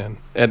that, man.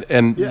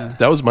 And Yeah.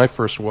 that was my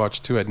first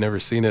watch too. I'd never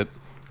seen it.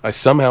 I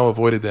somehow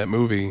avoided that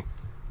movie,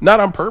 not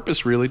on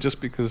purpose, really, just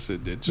because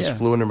it just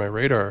flew under my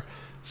radar.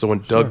 So when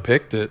Doug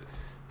picked it,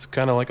 it's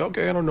kind of like,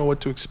 okay, I don't know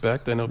what to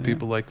expect. I know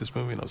people like this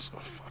movie, and I was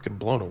fucking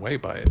blown away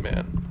by it,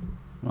 man.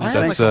 I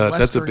had That's like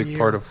that's a Western big year.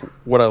 part of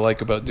what I like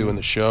about doing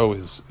the show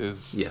is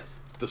Yeah.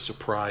 the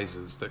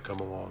surprises that come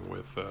along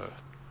with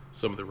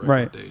some of the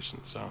Right.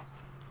 recommendations. So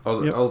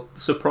I'll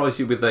surprise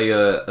you with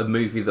a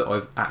movie that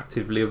I've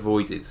actively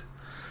avoided,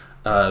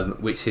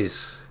 which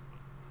is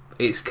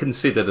it's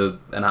considered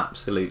an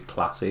absolute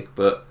classic,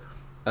 but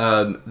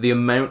the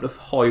amount of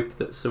hype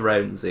that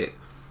surrounds it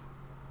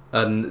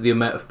and the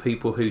amount of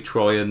people who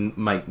try and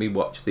make me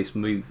watch this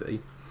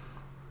movie,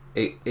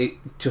 it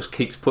just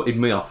keeps putting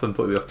me off and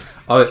putting me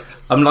off.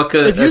 I'm like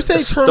If you say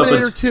stubborn-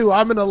 Terminator 2,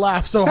 I'm going to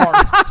laugh so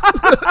hard.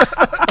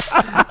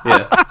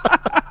 Yeah.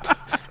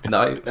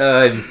 No,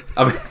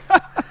 I mean,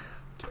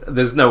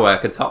 there's no way I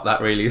could top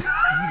that, really.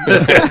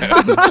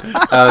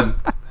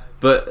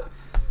 But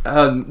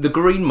The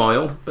Green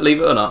Mile, believe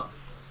it or not,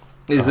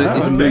 is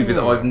a movie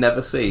that I've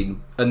never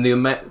seen, and the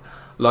amount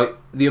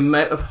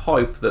of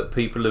hype that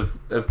people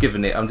have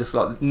given it, I'm just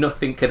like,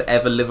 nothing could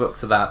ever live up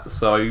to that.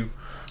 So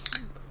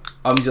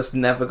I'm just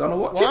never gonna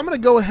watch Well, it. I'm going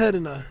to go ahead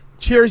and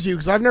cheers you,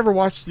 because I've never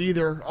watched it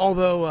either,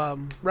 although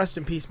rest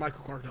in peace,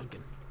 Michael Clark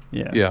Duncan.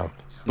 yeah,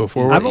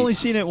 before I've only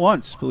seen it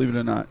once, believe it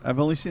or not. I've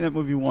only seen that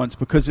movie once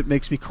because it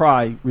makes me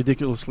cry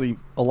ridiculously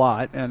a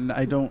lot, and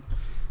I don't.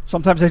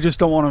 Sometimes I just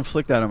don't want to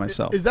inflict that on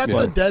myself. Is that Yeah.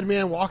 the Dead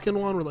Man Walking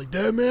one? We're like,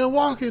 Dead Man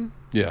Walking.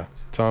 yeah,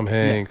 Tom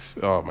Hanks.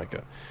 Oh my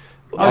god.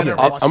 I never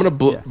watched I'm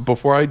gonna it.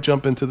 before I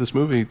jump into this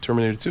movie,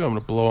 Terminator 2. I'm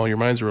gonna blow all your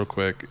minds real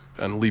quick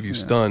and leave you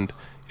stunned.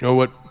 You know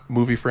what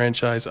movie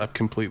franchise I've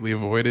completely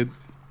avoided?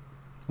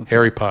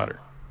 Harry Potter.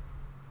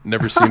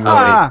 Never seen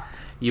one.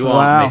 You aren't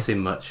Wow. missing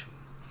much.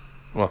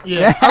 Well,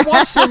 Yeah, I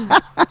watched him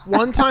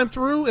one time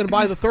through, and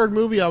by the third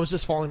movie, I was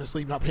just falling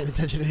asleep, not paying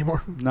attention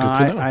anymore. No, Good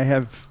to know. I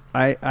have.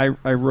 I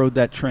rode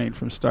that train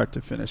from start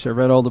to finish. I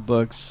read all the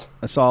books.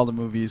 I saw all the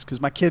movies because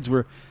my kids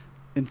were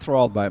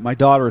enthralled by it. My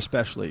daughter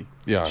especially.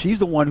 Yeah. She's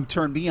the one who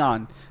turned me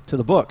on to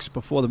the books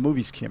before the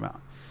movies came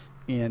out.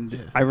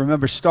 And I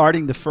remember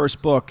starting the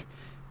first book,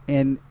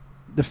 and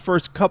the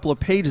first couple of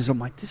pages, I'm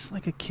like, this is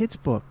like a kid's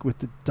book with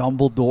the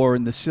Dumbledore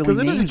and the silly Because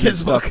it names is a kid's and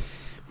stuff. book.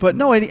 But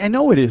no, I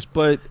know it is.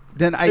 But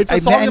then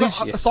It's I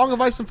managed. a song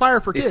of ice and fire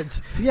for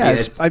kids.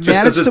 Yes, Yeah, I just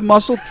managed as to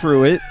muscle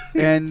through it,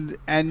 and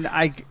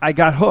I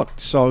got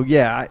hooked. So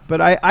yeah, but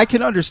I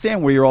can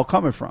understand where you're all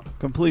coming from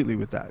completely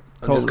with that.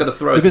 I'm just gonna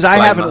throw a because I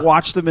disclaimer. haven't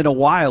watched them in a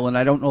while, and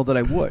I don't know that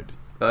I would.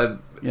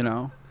 You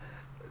know,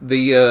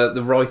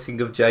 the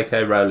writing of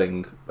J.K.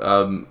 Rowling.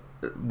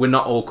 We're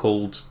not all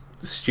called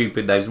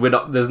stupid names.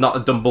 There's not a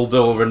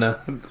Dumbledore and a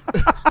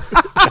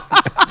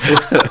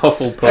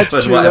Hufflepuff that's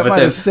and true. whatever. That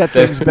might have set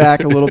things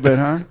back a little bit,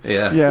 huh?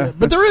 Yeah. Yeah,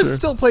 But there that's is true.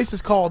 still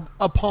places called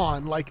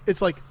Upon, like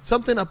it's like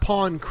something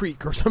Upon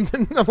Creek or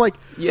something. I'm like,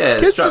 Yeah,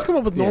 kids stru- just come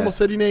up with normal yeah.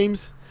 city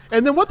names.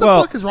 And then what the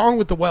Well- fuck is wrong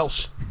with the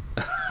Welsh?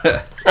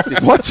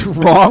 What's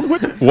wrong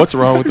with it? What's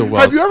wrong with the Have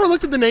Welsh? you ever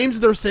looked at the names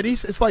of their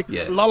cities? It's like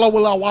Yeah. la la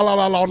la la la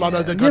la la la.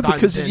 Yeah,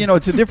 because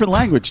it's a different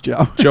language,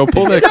 Joe. Joe,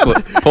 pull that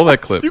clip. Pull that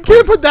clip. you please.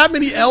 can't put that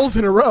many L's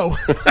in a row.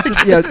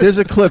 Yeah, there's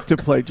a clip to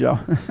play, Joe.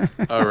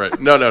 All right.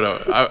 No.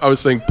 I was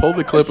saying pull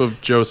the clip of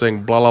Joe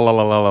saying blah, blah, blah,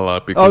 blah, blah, blah.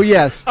 Because Oh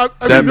yes, I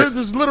That mean, ma-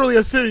 there's literally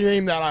a city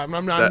name that I'm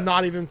That-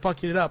 not even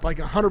fucking it up. Like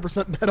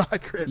 100% that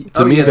accurate.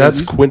 to Oh, me, yeah, that's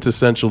there's-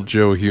 quintessential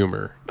Joe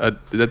humor. That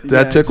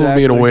Yeah, tickled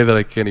me in a exactly. way that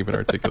I can't even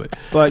articulate.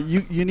 but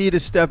you need to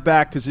step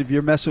back because if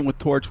you're messing with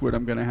Torchwood,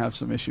 I'm going to have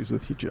some issues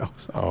with you, Joe.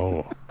 So.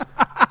 Oh.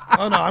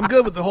 Oh no, I'm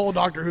good with the whole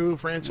Doctor Who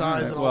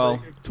franchise and all well,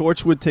 that.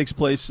 Torchwood takes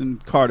place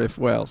in Cardiff,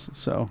 Wales.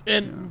 So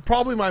And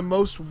probably my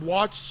most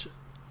watched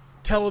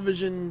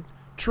television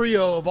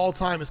trio of all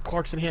time is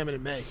Clarkson, Hammond,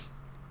 and May.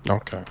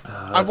 Okay.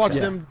 I've watched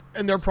them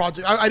and their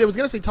project. I was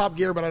gonna say Top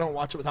Gear, but I don't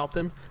watch it without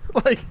them.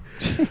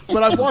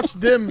 But I've watched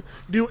them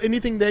do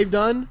anything they've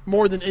done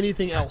more than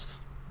anything else.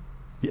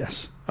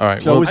 yes, All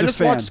right. Joe Well, is I a just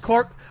fan.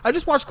 watched I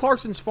just watched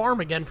Clarkson's Farm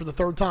again for the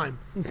third time.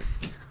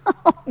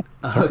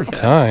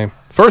 time.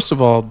 First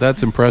of all,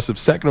 that's impressive.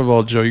 Second of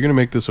all, Joe, you're going to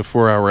make this a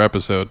 4-hour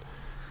episode.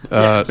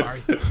 I'm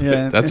sorry.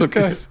 yeah, That's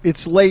okay.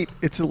 It's late.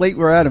 It's late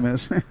where Adam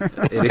is.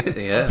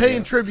 Yeah.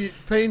 Paying tribute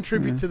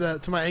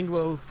to my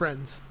Anglo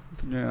friends.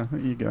 Yeah, there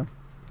you go.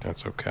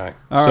 That's okay.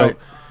 All so right.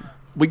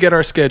 we get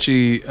our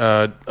sketchy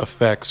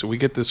effects. We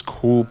get this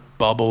cool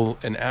bubble,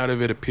 and out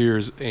of it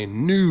appears a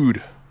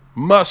nude,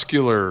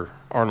 muscular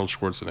Arnold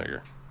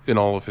Schwarzenegger in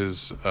all of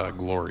his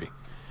glory.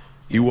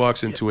 He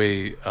walks into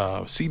a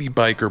seedy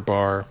biker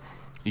bar.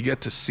 You get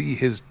to see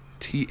his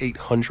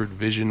T800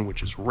 vision,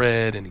 which is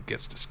red, and he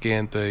gets to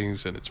scan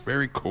things, and it's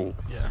very cool.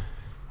 Yeah.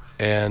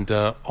 And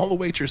all the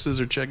waitresses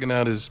are checking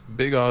out his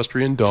big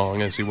Austrian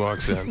dong as he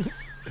walks in.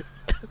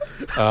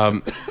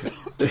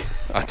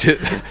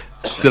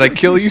 Did I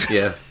kill you?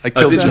 Yeah. I I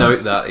killed did Joe.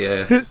 note that,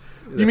 yeah.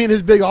 You mean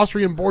his big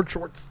Austrian board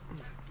shorts?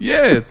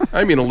 Yeah,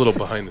 I mean a little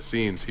behind the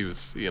scenes. He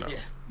was,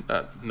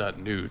 not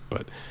nude,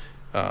 but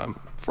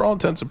for all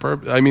intents and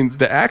purposes, I mean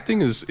the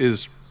acting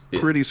is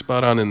pretty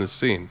spot on in this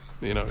scene.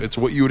 It's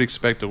what you would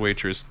expect a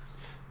waitress,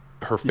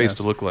 her face Yes.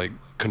 to look like,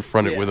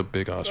 confronted Yeah. with a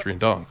big Austrian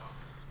dong.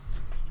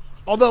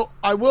 Although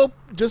I will,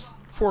 just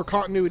for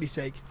continuity's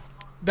sake,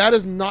 that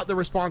is not the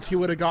response he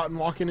would have gotten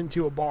walking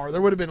into a bar.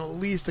 There would have been at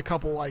least a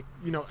couple,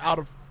 out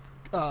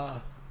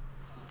of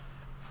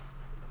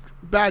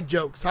bad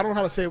jokes. I don't know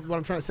how to say what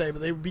I'm trying to say,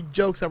 but they would be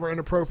jokes that were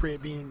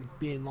inappropriate being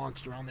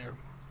launched around there.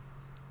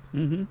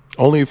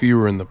 Only if you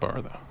were in the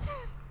bar, though.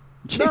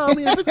 No, I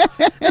mean if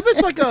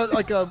it's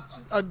like a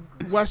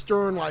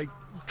Western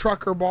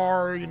trucker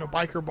bar,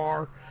 biker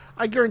bar,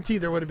 I guarantee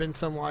there would have been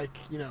some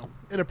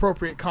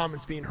inappropriate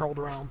comments being hurled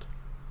around.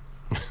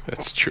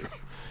 That's true.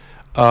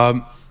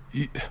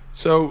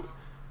 So,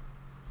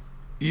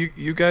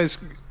 you guys,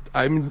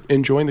 I'm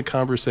enjoying the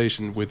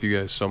conversation with you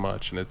guys so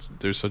much, and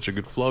there's such a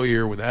good flow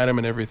here with Adam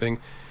and everything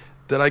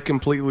that I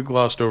completely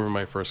glossed over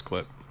my first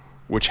clip,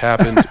 which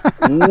happened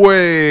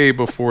way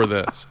before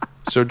this.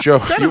 So, Joe,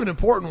 It's kind of an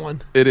important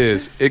one. it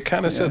is. It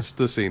kind of sets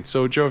the scene.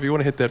 So, Joe, if you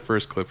want to hit that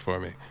first clip for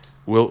me,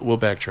 we'll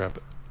backtrack.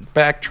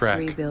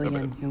 3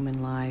 billion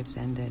human lives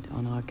ended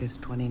on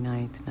August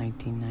 29th,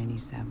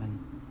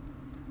 1997.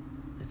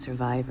 The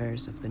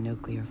survivors of the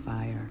nuclear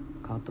fire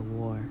called the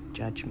war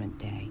Judgment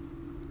Day.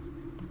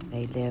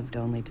 They lived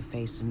only to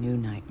face a new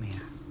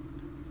nightmare,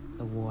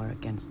 the war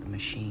against the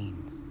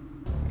machines.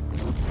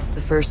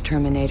 The first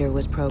Terminator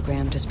was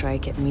programmed to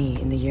strike at me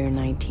in the year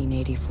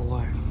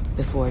 1984,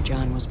 before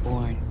John was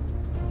born.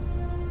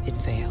 It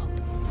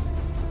failed.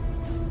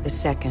 The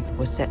second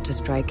was set to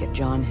strike at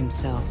John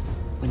himself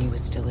when he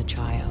was still a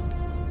child.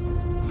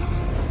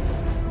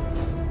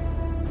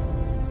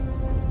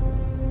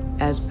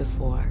 As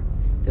before,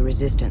 the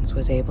Resistance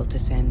was able to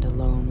send a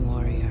lone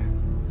warrior,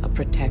 a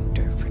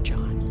protector for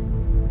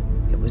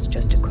John. It was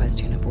just a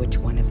question of which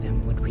one of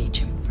them would reach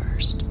him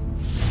first.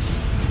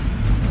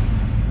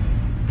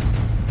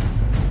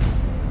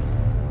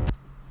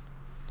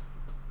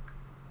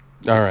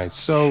 All right,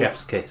 so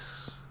Chef's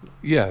kiss.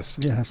 yes,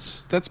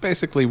 Yes. that's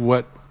basically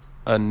what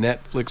a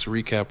Netflix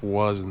recap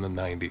was in the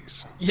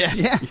 90s. Yeah.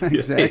 Yeah.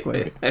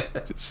 Exactly. You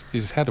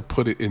just had to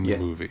put it in the Yeah.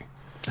 movie.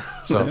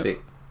 So That's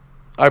it.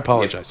 I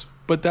apologize,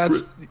 but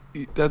that's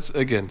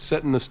again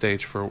setting the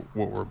stage for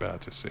what we're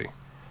about to see.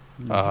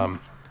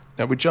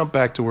 Now we jump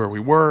back to where we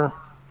were.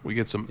 We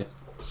get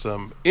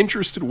some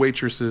interested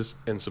waitresses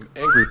and some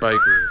angry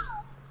bikers.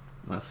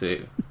 That's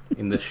it.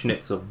 In the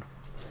schnitzel.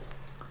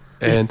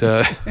 And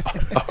I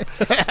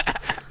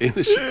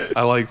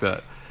like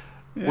that.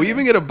 Yeah. We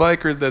even get a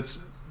biker that's,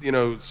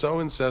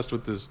 so incensed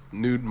with this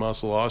nude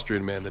muscle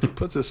Austrian man that he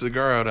puts a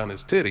cigar out on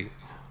his titty.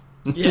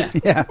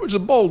 Yeah. Which is a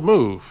bold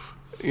move,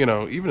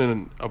 even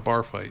in a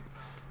bar fight.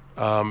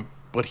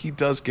 But he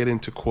does get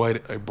into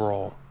quite a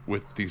brawl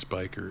with these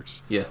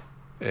bikers. Yeah.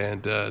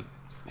 And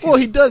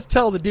he does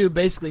tell the dude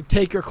basically,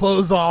 take your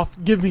clothes off,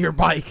 give me your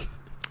bike.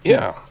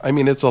 Yeah. I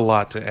mean, it's a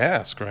lot to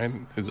ask, right?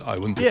 I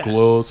want the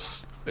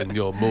clothes and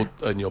your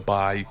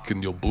bike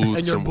and your boots.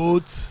 And your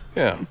boots.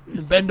 Yeah.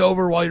 And bend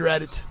over while you're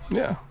at it.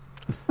 Yeah.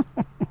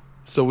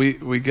 So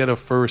we get a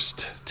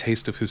first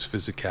taste of his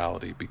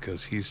physicality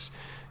because he's,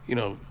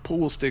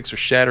 pool sticks are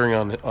shattering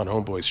on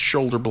Homeboy's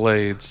shoulder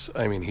blades.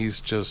 I mean, he's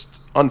just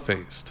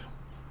unfazed.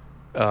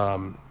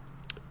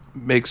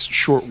 Makes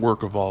short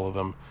work of all of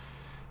them.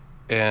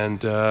 And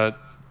the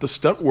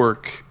stunt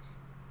work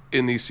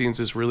in these scenes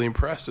is really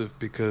impressive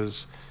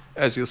because,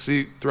 as you'll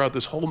see throughout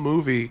this whole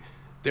movie,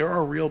 there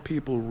are real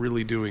people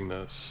really doing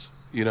this.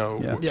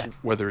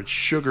 Whether it's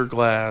sugar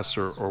glass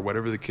or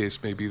whatever the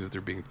case may be that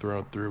they're being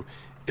thrown through,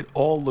 it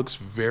all looks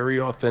very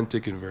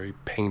authentic and very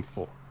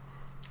painful,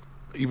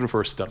 even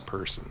for a stunt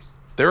person.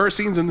 There are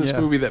scenes in this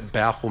movie that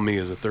baffle me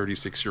as a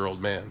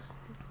 36-year-old man.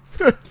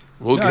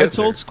 It's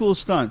old school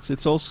stunts.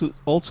 It's old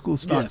school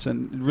stunts,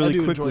 and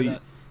really quickly.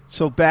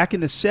 So back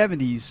in the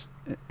 70s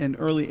and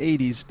early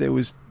 80s, there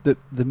was the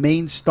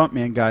main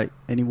stuntman guy,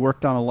 and he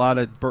worked on a lot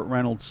of Burt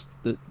Reynolds,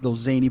 those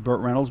zany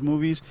Burt Reynolds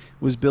movies,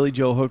 was Billy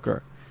Joe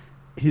Hooker.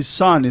 His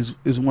son is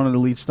one of the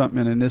lead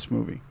stuntmen in this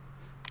movie.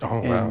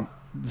 Oh, wow.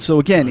 So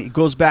again, it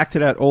goes back to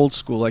that old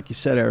school, like you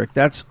said, Eric.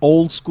 That's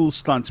old school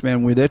stunts,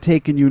 man, where they're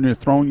taking you and they're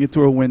throwing you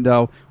through a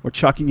window or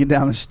chucking you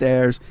down the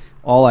stairs,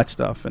 all that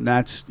stuff. And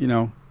that's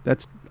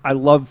I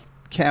love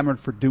Cameron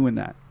for doing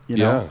that.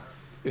 Yeah.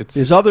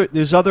 There's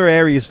other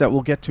areas that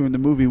we'll get to in the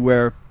movie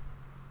where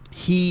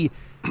he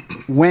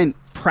went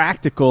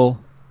practical,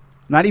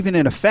 not even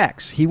in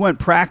effects. He went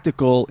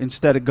practical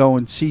instead of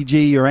going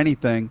CG or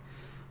anything,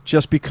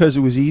 just because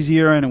it was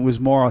easier and it was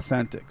more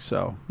authentic.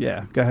 So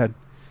yeah, go ahead.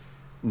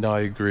 No,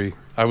 I agree.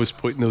 I was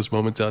pointing those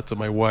moments out to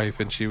my wife,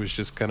 and she was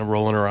just kind of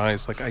rolling her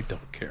eyes like, I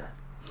don't care.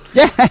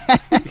 Yeah.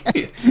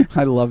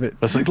 I love it. I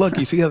was like, look,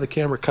 you see how the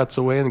camera cuts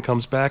away and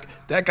comes back?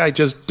 That guy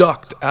just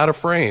ducked out of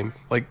frame.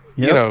 Like,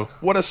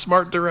 what a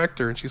smart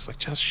director. And she's like,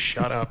 just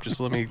shut up. Just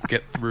let me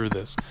get through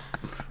this.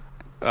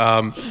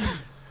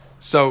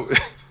 So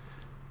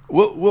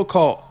we'll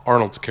call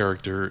Arnold's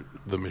character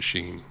the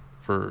Machine,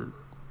 for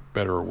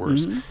better or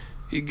worse. Mm-hmm.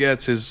 He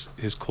gets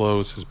his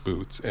clothes, his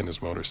boots, and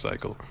his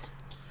motorcycle.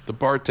 The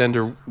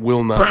bartender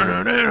will not.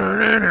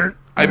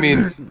 I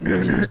mean,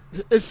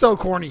 it's so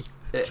corny.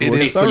 It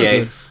is so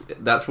good.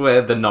 That's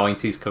where the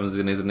 90s comes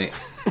in, isn't it?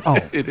 Oh,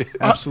 it is.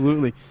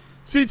 Absolutely.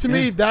 See, to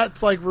me,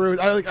 that's like rude.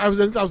 I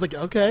was like,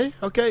 okay,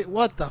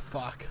 what the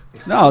fuck?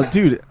 No,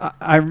 dude,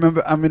 I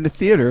remember I'm in the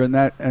theater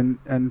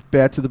and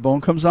Bad to the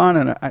Bone comes on,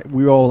 and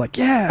we were all like,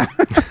 yeah.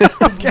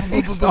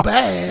 Okay, so,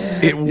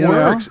 it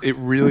works. It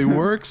really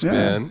works,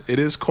 man. It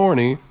is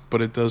corny,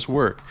 but it does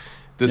work.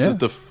 This is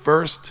the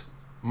first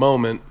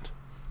moment,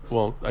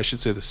 well, I should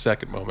say the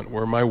second moment,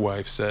 where my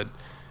wife said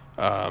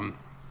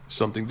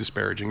something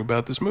disparaging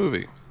about this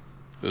movie.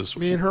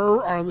 Me and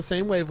her are on the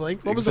same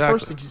wavelength. What was the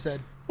first thing she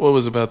said? Well, it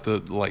was about the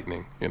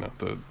lightning,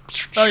 the...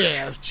 Oh,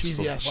 yeah,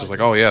 cheesy ass. She's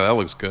like, oh, yeah, that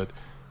looks good.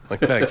 Like,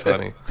 thanks,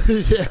 honey.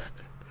 Yeah.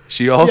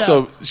 She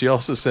also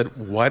said,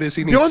 why does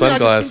he need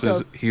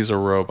sunglasses? He's a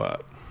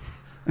robot.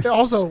 Yeah,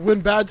 also, when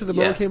Bad to the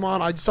Bone came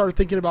on, I just started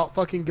thinking about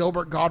fucking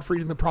Gilbert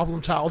Gottfried and the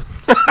Problem Child.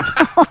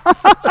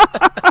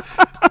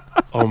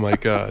 Oh, my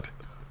God.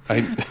 I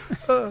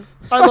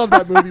love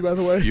that movie, by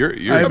the way.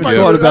 I haven't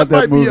thought about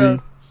that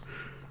movie.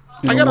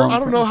 I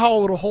don't know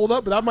how it'll hold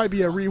up, but that might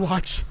be a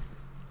rewatch.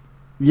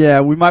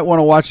 Yeah, we might want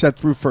to watch that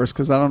through first,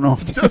 because I don't know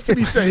if just to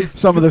be safe,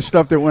 some of the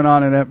stuff that went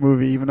on in that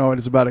movie, even though it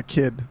is about a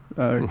kid,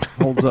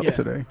 holds up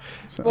today.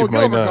 So. Well,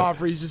 Gilbert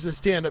Gottfried's just a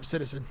stand-up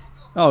citizen.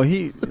 Oh,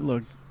 he's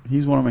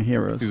one of my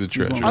heroes. He's a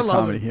treasure. He's one of my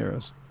comedy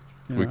heroes.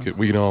 We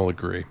can all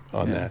agree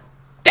on that.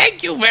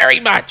 Thank you very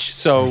much.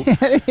 So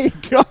there you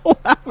go.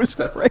 That was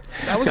great.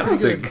 That was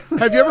pretty good.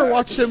 Have you ever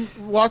watched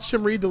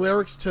him read the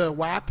lyrics to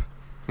WAP?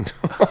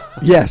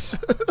 Yes.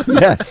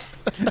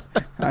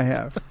 I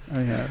have.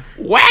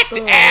 Wet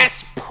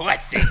ass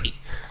pussy.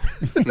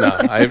 No,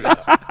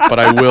 but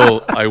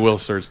I will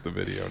search the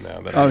video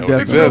now that I know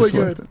it exists. It's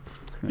really good.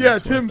 Yeah,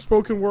 it's him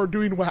spoken word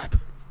doing WAP.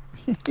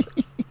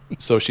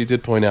 So she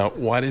did point out,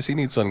 why does he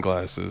need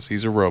sunglasses?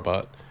 He's a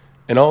robot.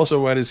 And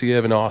also, why does he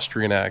have an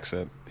Austrian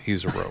accent?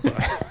 He's a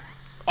robot.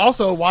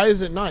 Also, why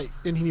is it night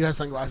and he has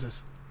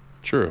sunglasses?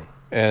 True.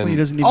 And he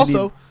doesn't even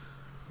also,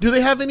 do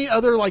they have any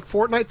other like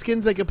Fortnite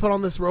skins they could put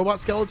on this robot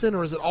skeleton,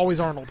 or is it always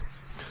Arnold?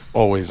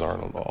 Always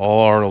Arnold.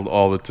 All Arnold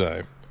all the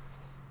time.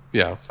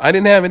 Yeah, I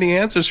didn't have any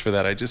answers for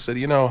that. I just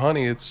said,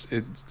 honey, it's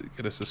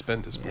gonna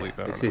suspend disbelief.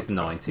 I don't This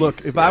know. is 90s.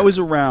 Look, if I was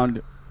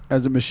around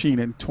as a machine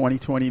in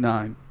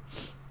 2029,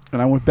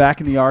 and I went back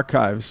in the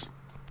archives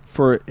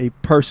for a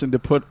person to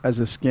put as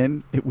a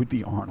skin, it would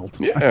be Arnold.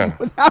 Yeah.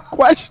 Without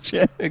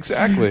question.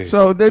 Exactly.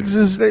 So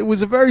it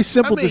was a very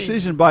simple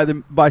decision by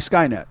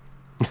Skynet.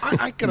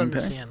 I can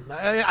understand.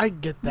 I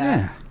get that.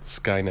 Yeah.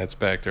 Skynet's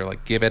back there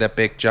like, give it a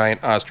big,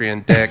 giant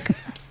Austrian dick.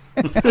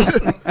 All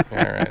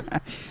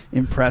right.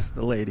 Impress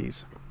the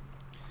ladies.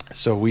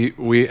 So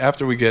we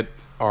after we get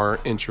our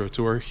intro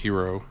to our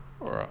hero,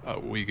 or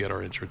we get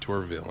our intro to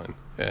our villain,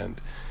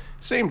 and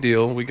same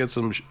deal. We get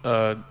some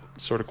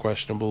sort of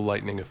questionable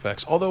lightning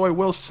effects. Although I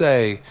will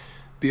say,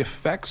 the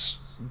effects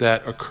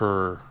that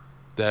occur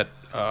that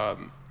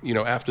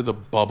after the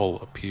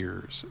bubble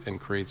appears and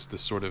creates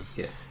this sort of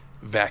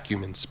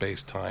vacuum in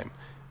space time,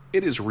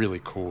 it is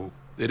really cool.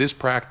 It is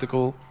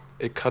practical.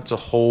 It cuts a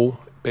hole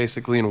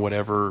basically in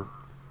whatever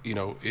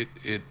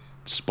it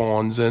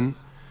spawns in.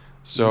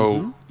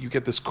 So you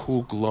get this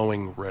cool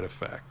glowing red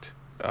effect.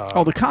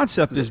 The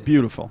concept is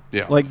beautiful.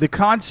 Yeah. Like the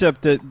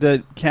concept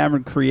that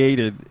Cameron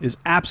created is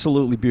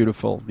absolutely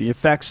beautiful. The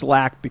effects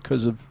lack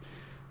because of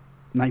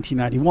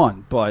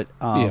 1991, but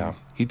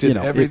he did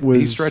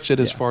he stretched it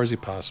as far as he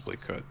possibly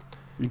could.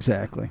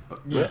 Exactly.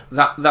 Yeah.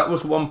 That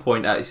was one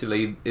point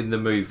actually in the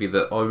movie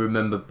that I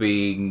remember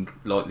being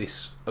like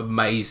this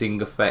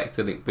amazing effect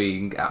and it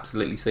being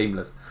absolutely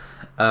seamless.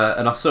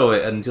 And I saw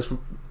it and just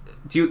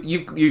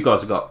you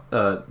guys have got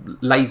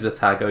laser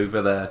tag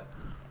over there.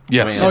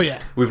 Yes. Oh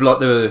yeah. With like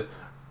the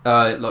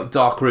like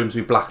dark rooms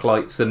with black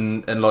lights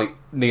and like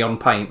neon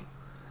paint.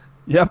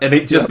 Yep. And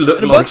it just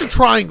looked And a like bunch of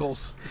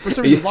triangles. For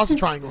some reason, lots of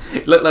triangles.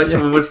 it looked like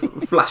someone was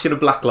flashing a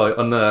black light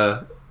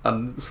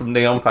on some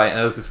neon paint. And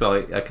I was just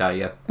like, okay,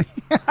 yeah.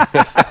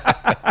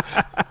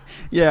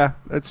 Yeah,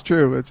 that's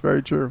true. It's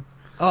very true.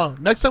 Oh,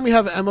 next time we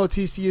have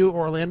MOTCU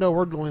Orlando,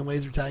 we're going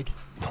laser tag.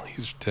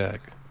 Laser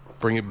tag.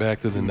 Bring it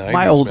back to the 90s.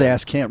 My old man.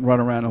 ass can't run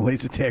around a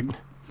laser tag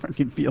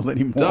freaking field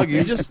anymore. Doug,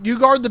 You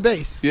guard the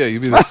base. Yeah, you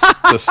be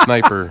the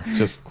sniper.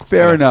 Just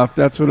Fair enough.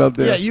 That's what I'll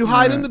do. Yeah, you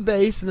hide in the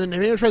base, and then if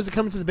anyone tries to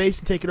come into the base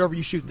and take it over,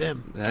 you shoot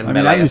them. And I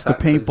mean, I used to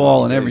attacks is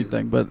paintball what and you do.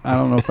 everything, but I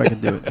don't know if I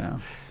can do it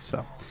now.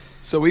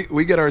 So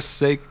we get our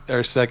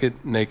second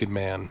naked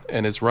man,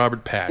 and it's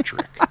Robert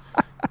Patrick.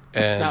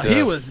 And Now,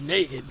 he was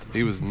naked.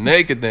 He was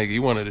naked. He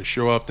wanted to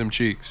show off them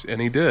cheeks,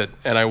 and he did.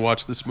 And I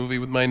watched this movie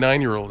with my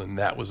 9-year-old, and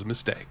that was a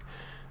mistake.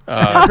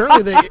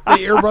 Apparently, they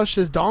airbrushed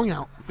his dong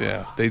out.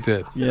 Yeah, they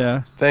did.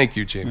 Yeah. Thank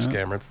you, James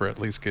Cameron, for at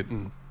least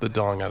getting the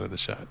dong out of the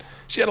shot.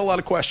 She had a lot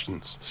of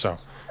questions, so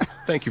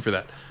thank you for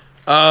that.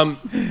 You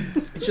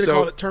should have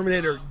called it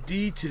Terminator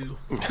D2.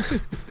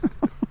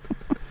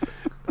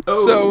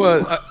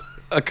 So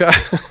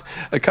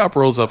a cop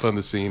rolls up on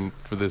the scene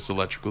for this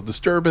electrical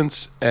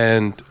disturbance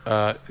and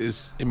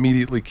is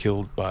immediately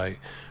killed by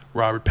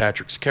Robert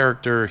Patrick's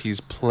character. He's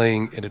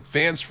playing an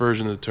advanced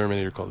version of the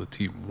Terminator called the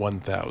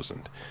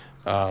T-1000.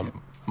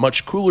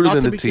 Much cooler Not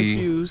than to the be T.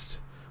 confused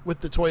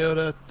with the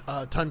Toyota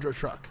Tundra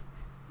truck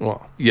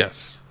Well,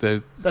 yes,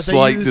 the that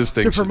slight they used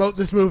distinction. to promote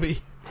this movie.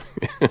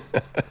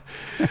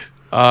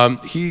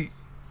 He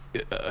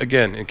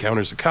again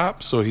encounters a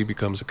cop, so he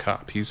becomes a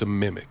cop. He's a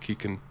mimic. He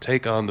can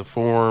take on the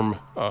form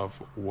of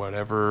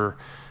whatever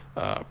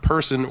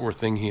person or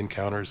thing he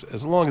encounters,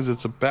 as long as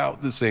it's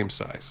about the same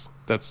size.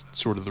 That's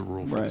sort of the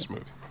rule for this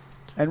movie.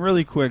 And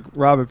really quick,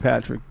 Robert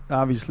Patrick,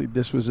 obviously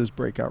this was his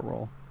breakout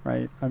role,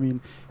 right? I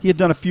mean, he had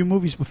done a few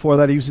movies before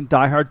that. He was in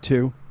Die Hard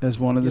 2 as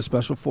one of the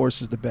special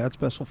forces, the bad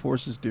special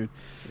forces dude.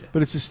 Yeah.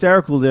 But it's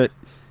hysterical that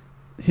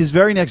his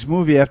very next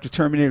movie after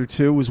Terminator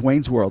 2 was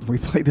Wayne's World, where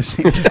he played the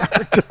same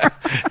character.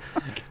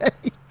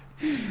 Okay.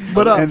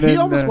 But he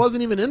almost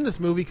wasn't even in this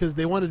movie because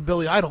they wanted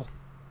Billy Idol.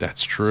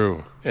 That's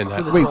true. And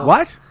wait,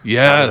 what?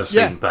 Yes.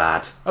 That's been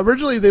bad.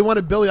 Originally, they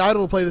wanted Billy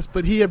Idol to play this,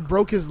 but he had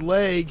broke his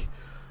leg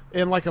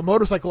in like a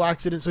motorcycle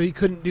accident, so he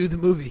couldn't do the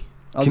movie.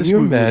 Oh, Can this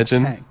you movie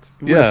imagine? Tanked.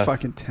 It would have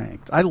fucking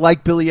tanked. I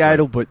like Billy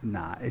Idol, but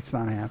nah, it's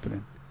not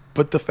happening.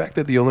 But the fact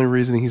that the only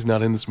reason he's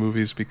not in this movie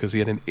is because he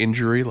had an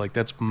injury, like,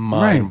 that's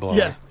mind-blowing.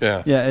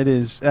 Yeah. Yeah, it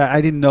is. I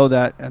didn't know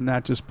that, and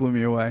that just blew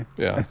me away.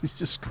 Yeah. It's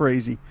just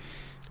crazy.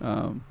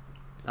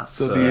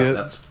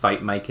 That's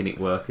fate making it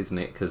work, isn't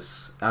it?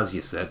 Because, as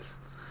you said,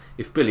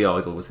 if Billy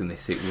Idol was in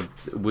this,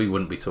 we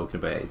wouldn't be talking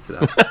about it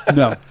today.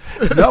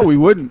 No, we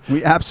wouldn't.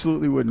 We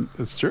absolutely wouldn't.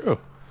 That's true.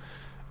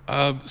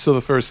 So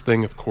the first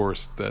thing, of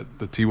course, that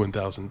the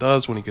T-1000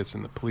 does when he gets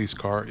in the police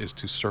car is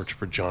to search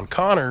for John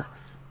Connor,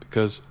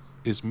 because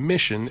his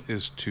mission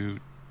is to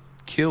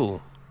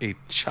kill a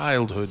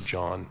childhood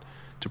John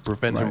to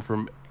prevent him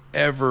from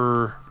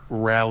ever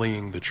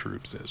rallying the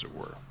troops, as it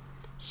were.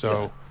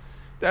 So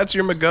That's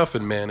your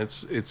MacGuffin, man.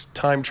 It's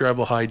time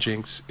travel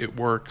hijinks. It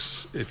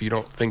works if you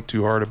don't think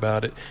too hard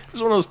about it. It's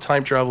one of those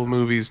time travel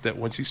movies that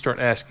once you start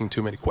asking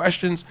too many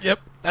questions. Yep,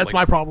 that's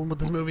my problem with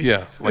this movie.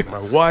 Yeah, like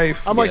my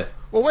wife. I'm like,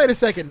 well, wait a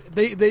second.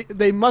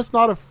 They must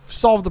not have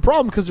solved the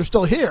problem because they're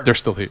still here. They're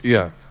still here.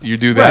 Yeah, you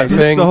do that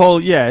thing.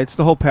 It's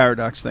the whole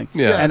paradox thing.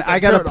 Yeah, and I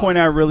got to point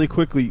out really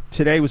quickly.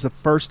 Today was the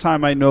first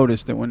time I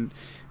noticed that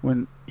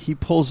when he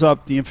pulls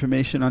up the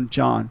information on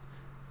John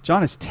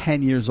is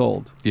 10 years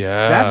old.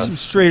 Yeah. That's some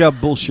straight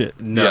up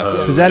bullshit. No.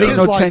 Because that ain't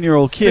no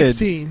 10-year-old kid.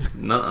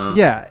 16. Nuh-uh.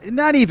 Yeah,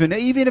 not even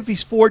if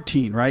he's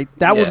 14, right?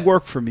 That would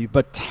work for me.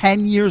 But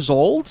 10 years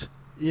old?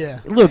 Yeah.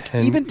 Look,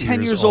 even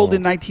 10 years old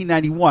in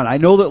 1991. I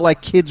know that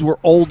like kids were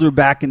older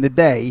back in the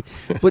day,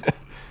 but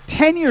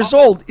 10 years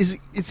old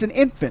it's an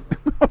infant.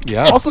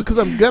 Yeah. Also, because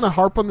I'm going to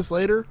harp on this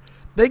later,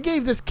 they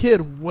gave this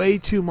kid way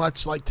too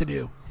much to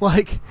do.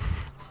 Like,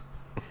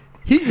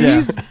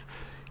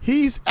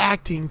 he's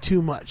acting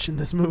too much in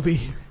this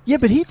movie. Yeah,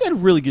 but he did a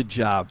really good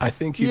job. I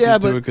think he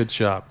did do a good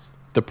job.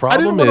 The problem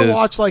I didn't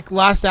want to watch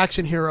Last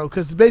Action Hero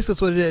because basically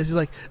that's what it is. He's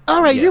like,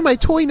 all right, you're my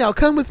toy now.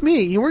 Come with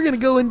me, and we're going to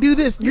go and do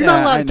this. You're not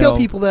allowed to kill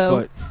people,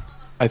 though.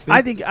 I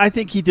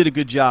think he did a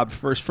good job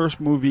for his first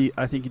movie.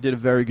 I think he did a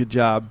very good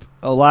job.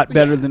 A lot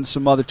better than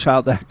some other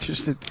child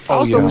actors. I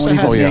also wish I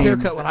had his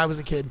haircut when I was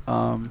a kid.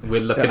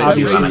 We're looking at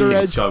you,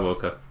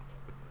 Skywalker.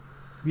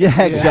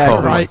 Yeah, exactly.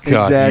 Oh my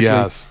God, exactly.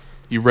 Yes.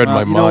 You read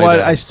my mind. You know what?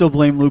 I still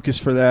blame Lucas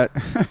for that.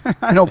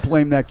 I don't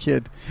blame that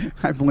kid.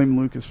 I blame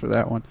Lucas for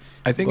that one.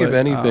 I think, if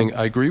anything,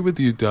 I agree with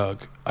you,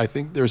 Doug. I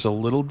think there's a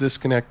little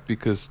disconnect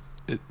because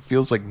it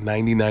feels like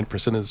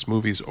 99% of this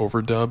movie is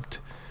overdubbed.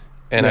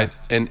 And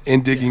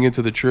in digging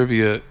into the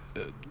trivia,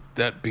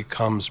 that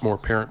becomes more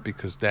apparent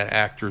because that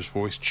actor's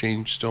voice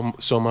changed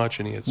so much,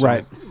 and he had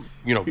so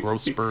many,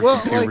 growth spurts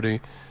and puberty.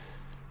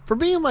 For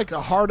being like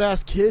a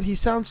hard-ass kid, he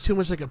sounds too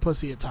much like a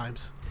pussy at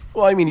times.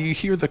 Well, I mean, you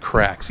hear the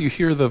cracks. You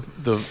hear the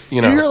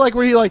You hear like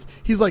where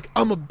he's like,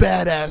 I'm a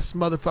badass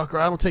motherfucker.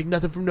 I don't take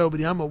nothing from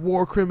nobody. I'm a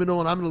war criminal,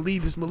 and I'm going to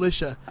lead this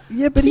militia.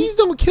 Yeah, but please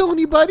don't kill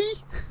anybody.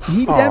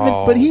 He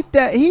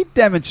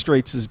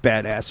demonstrates his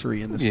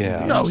badassery in this movie.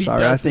 I'm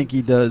sorry. I think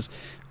he does.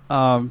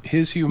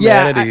 His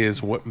humanity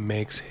is what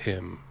makes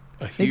him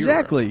a hero.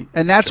 Exactly,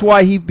 and that's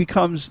why he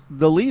becomes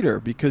the leader,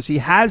 because he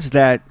has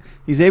that.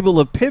 He's able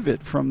to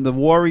pivot from the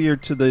warrior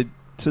to the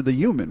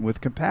human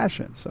with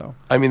compassion. So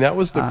I mean, that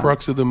was the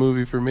crux of the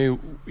movie for me,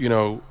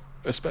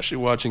 especially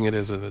watching it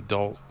as an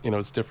adult.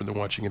 It's different than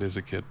watching it as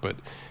a kid, but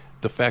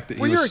the fact that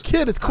when you're a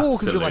kid, it's cool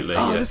because you're like,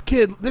 this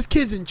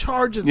kid's in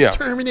charge of the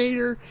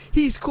Terminator.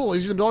 He's cool.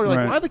 He's an adult. You're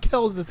like, why the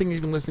hell is the thing he's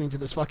been listening to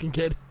this fucking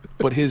kid?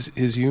 But his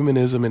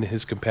humanism and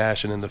his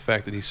compassion and the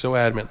fact that he's so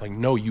adamant, like,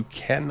 no, you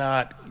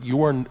cannot.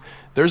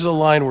 There's a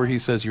line where he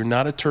says, "You're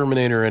not a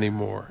Terminator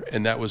anymore,"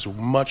 and that was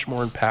much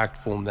more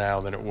impactful now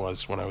than it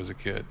was when I was a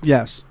kid.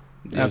 Yes.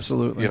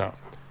 Absolutely.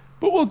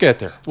 But we'll get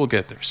there.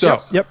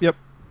 So, yep.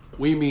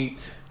 We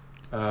meet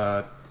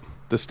the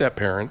step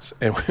parents,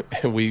 and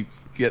we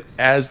get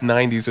as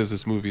 90s as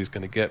this movie is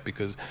going to get,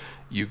 because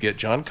you get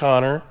John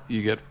Connor,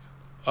 you get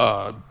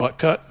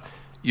Buttcut,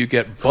 you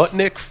get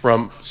Buttnick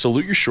from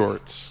Salute Your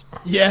Shorts.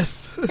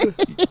 Yes.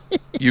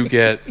 You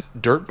get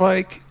Dirt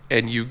Bike,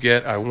 and you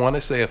get, I want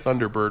to say, a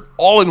Thunderbird,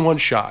 all in one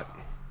shot.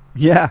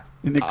 Yeah.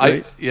 Isn't it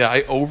great?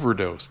 I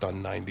overdosed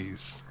on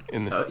 90s.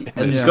 And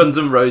Guns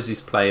N'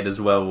 Roses played as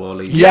well,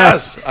 Wally.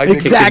 Yes,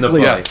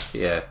 exactly.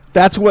 Yeah,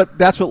 that's what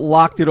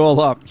locked it all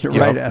up. You're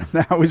right, Adam.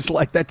 That was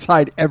like that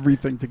tied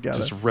everything together.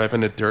 Just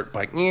revving a dirt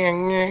bike.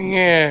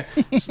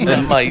 It's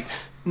not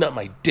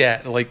my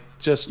dad. Like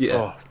just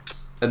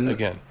and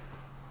again.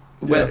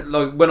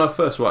 When I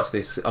first watched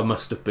this, I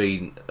must have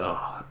been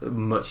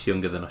much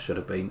younger than I should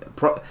have been.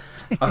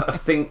 I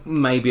think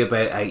maybe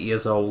about 8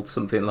 years old,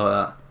 something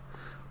like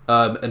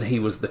that. And he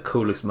was the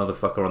coolest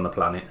motherfucker on the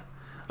planet.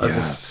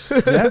 Yes.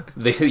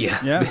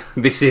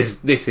 This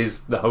is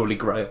the holy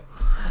grail.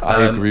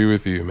 I agree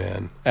with you,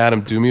 man.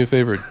 Adam, do me a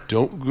favor.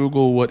 Don't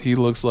Google what he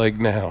looks like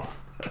now.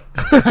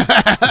 Leave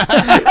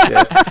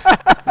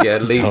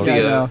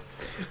the.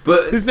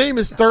 But his name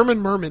is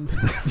Thurman Merman.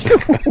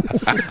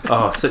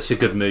 Such a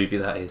good movie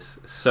that is.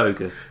 So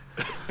good.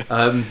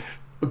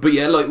 But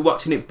yeah, like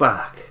watching it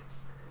back,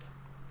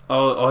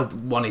 I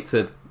wanted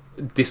to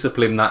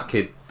discipline that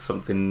kid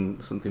something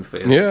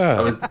fierce. Yeah.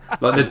 I was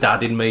like, the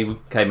dad in me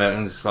came out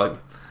and was just like, I'm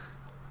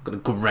gonna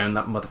go around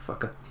that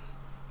motherfucker.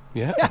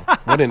 Yeah.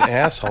 What an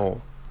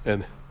asshole.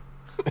 And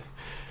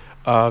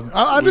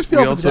I just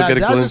feel for the dad.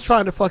 Dad's just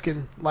trying to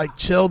fucking like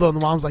chill though, and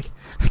the mom's like,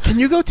 can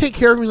you go take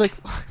care of him? He's like,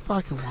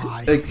 fucking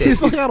why?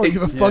 He's like, I don't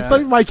give a fuck. It's not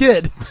even my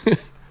kid.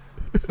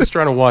 Just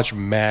trying to watch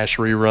MASH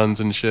reruns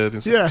and shit.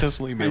 It's like, just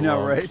leave me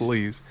alone, right?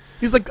 Please.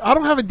 He's like, I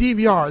don't have a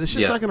DVR. This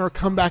shit's not gonna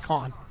come back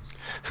on.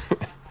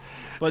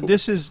 But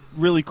this is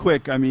really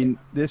quick. I mean,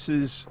 this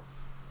is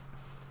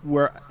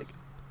where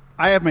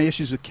I have my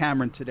issues with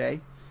Cameron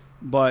today,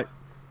 but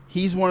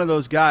he's one of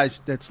those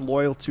guys that's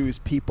loyal to his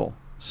people.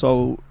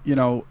 So,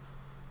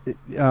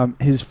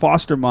 his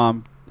foster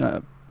mom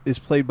is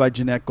played by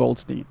Jeanette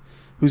Goldstein,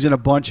 who's in a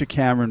bunch of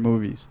Cameron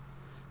movies.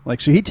 Like,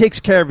 so he takes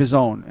care of his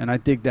own, and I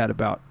dig that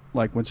about,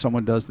 like, when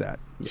someone does that.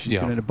 She's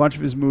Yeah. been in a bunch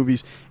of his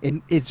movies,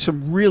 and it's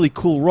some really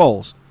cool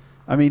roles.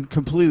 I mean,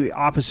 completely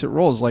opposite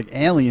roles, like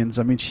Aliens.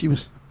 I mean, she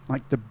was,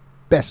 like, the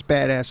best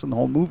badass in the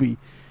whole movie,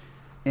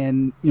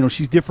 and, you know,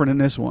 she's different in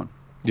this one.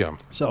 Yeah.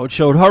 So it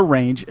showed her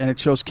range, and it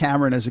shows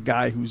Cameron as a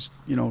guy who's,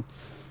 you know,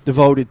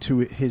 devoted to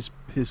his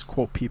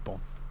quote,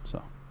 people.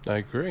 So I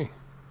agree.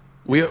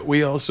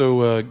 We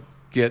also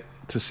get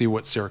to see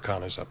what Sarah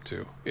Connor's up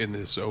to in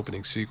this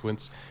opening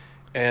sequence.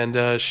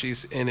 And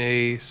she's in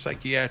a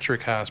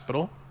psychiatric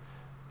hospital.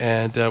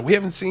 And we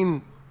haven't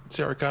seen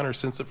Sarah Connor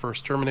since the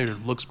first Terminator.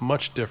 Looks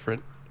much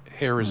different.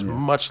 Hair is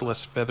much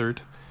less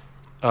feathered.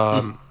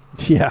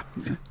 yeah,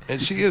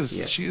 And she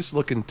is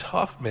looking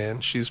tough,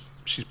 man. She's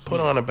put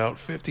on about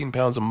 15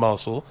 pounds of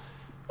muscle.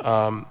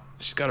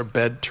 She's got her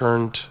bed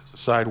turned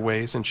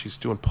sideways, and she's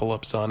doing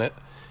pull-ups on it.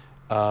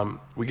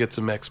 We get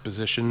some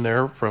exposition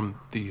there from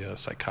the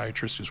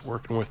psychiatrist who's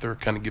working with her,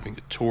 kind of giving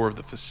a tour of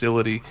the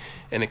facility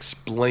and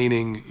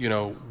explaining, you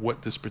know,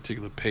 what this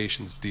particular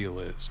patient's deal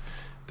is.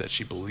 That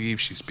she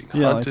believes she's being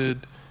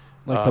hunted.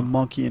 like the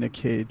monkey in a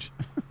cage.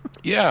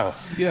 Yeah.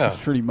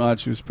 Pretty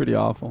much. It was pretty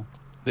awful.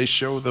 They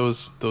show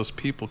those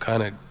people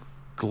kind of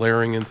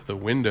glaring into the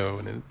window,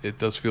 and it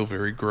does feel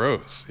very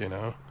gross, you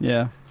know?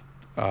 Yeah.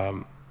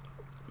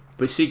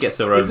 But she gets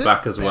her own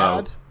back as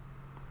well.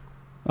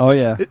 Oh,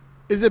 yeah.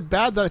 Is it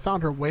bad that I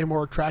found her way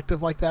more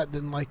attractive like that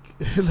than like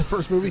in the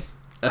first movie?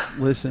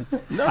 Listen,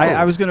 No.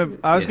 I was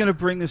gonna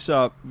bring this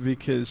up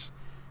because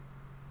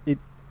it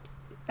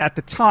at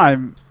the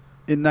time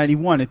in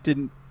 '91 it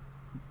didn't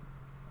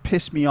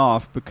piss me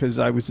off because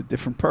I was a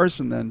different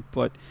person then.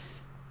 But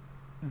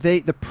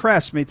the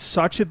press made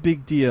such a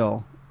big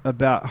deal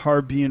about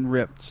her being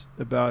ripped,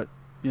 about,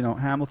 you know,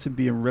 Hamilton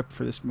being ripped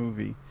for this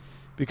movie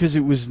because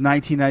it was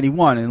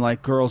 1991 and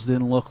like girls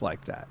didn't look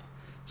like that.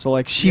 So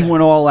like she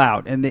went all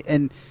out,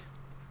 and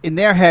in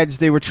their heads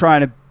they were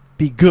trying to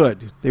be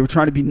good. They were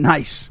trying to be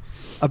nice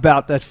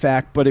about that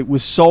fact, but it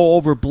was so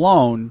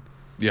overblown.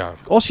 Yeah.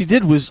 All she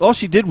did was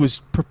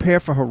prepare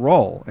for her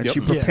role, and Yep.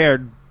 she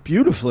prepared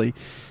beautifully.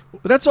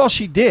 But that's all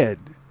she did,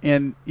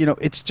 and you know,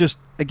 it's just,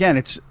 again,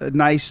 it's a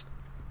nice,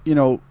 you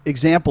know,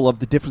 example of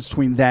the difference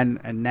between then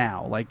and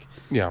now. Like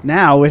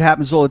now it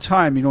happens all the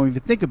time. You don't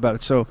even think about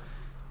it. So.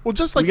 Well,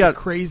 just like the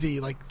crazy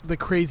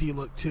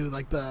look too,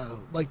 like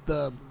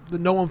the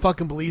no one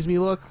fucking believes me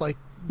look, like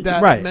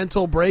that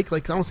mental break,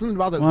 like something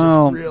about that was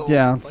just real.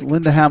 Yeah, like,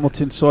 Linda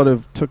Hamilton sort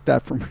of took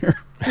that from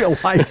real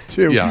life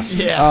too.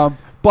 Yeah.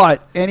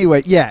 But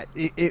anyway,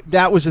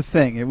 that was a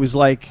thing. It was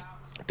like,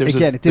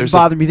 it didn't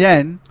bother me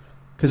then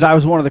because I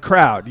was one of the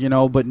crowd, you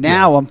know. But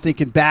now I'm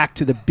thinking back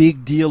to the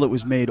big deal that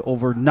was made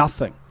over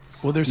nothing.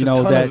 Well, there's a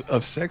ton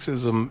of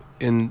sexism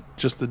in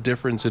just the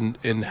difference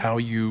in how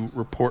you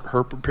report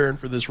her preparing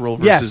for this role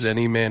versus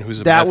any man who's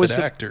a method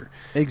actor.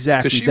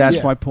 Exactly,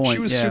 that's my point. She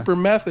was super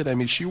method. I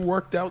mean, she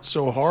worked out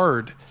so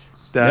hard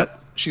that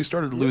she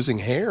started losing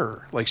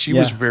hair. Like, she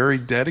was very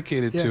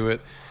dedicated to it.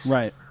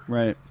 Right.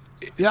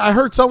 Yeah, I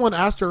heard someone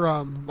asked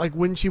her like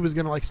when she was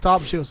gonna like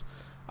stop. She goes,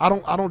 I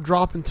don't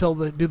drop until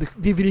do the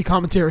DVD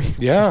commentary.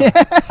 Yeah.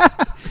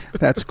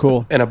 That's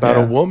cool. And about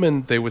a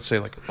woman, they would say,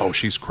 like, oh,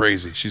 she's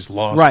crazy. She's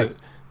lost it.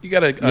 You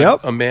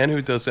got a man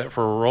who does that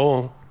for a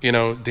role. You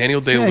know,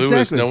 Daniel Day-Lewis,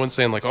 exactly. No one's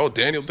saying, like, oh,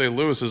 Daniel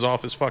Day-Lewis is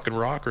off his fucking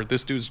rocker.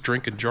 This dude's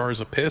drinking jars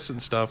of piss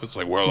and stuff. It's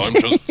like, well, I'm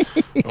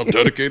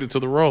dedicated to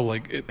the role.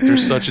 Like,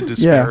 there's such a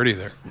disparity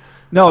there.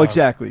 No,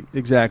 exactly.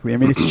 I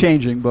mean, it's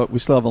changing, but we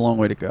still have a long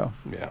way to go.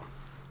 Yeah.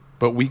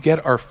 But we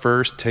get our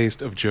first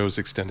taste of Joe's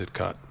extended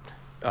cut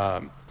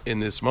in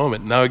this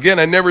moment. Now, again,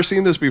 I'd never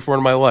seen this before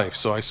in my life,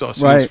 so I saw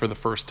scenes for the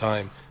first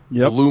time.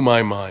 Blew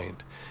my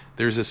mind.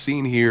 There's a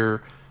scene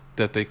here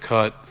that they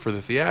cut for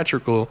the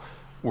theatrical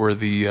where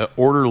the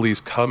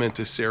orderlies come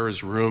into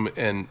Sarah's room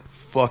and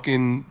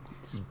fucking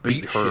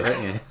beat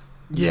her.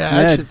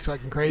 Yeah, that shit's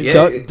fucking crazy.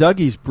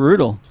 Dougie's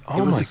brutal.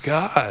 Oh my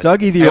God.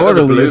 Dougie the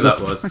orderly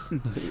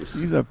was.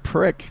 He's a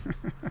prick.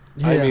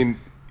 I mean,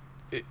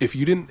 if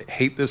you didn't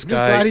hate this guy...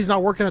 Just glad he's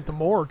not working at the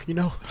morgue, you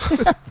know?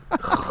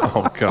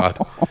 Oh,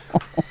 God.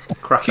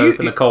 Crack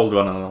open a cold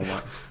one and all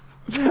that.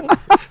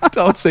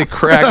 Don't say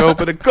crack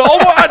open a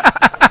cold one!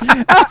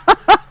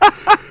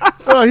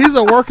 Oh, he's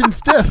a working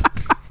stiff.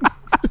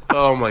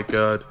 Oh, my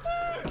God.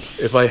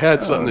 If I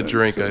had something to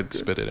drink, I'd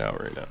spit it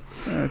out right now.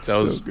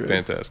 That was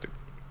fantastic.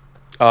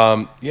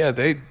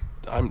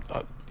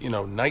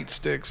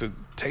 Nightsticks and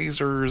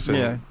tasers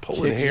and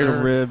pulling kicks hair. to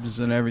the ribs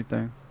and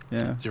everything.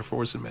 Yeah. You're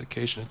forcing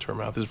medication into her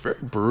mouth. It's very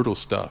brutal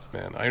stuff,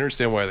 man. I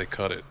understand why they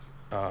cut it.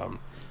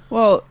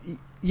 Well,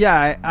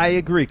 yeah, I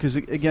agree. Because,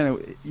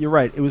 again, you're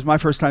right. It was my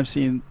first time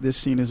seeing this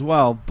scene as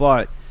well.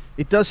 But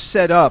it does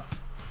set up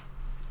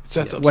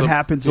what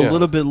happens a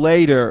little bit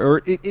later.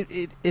 Or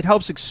it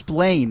helps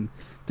explain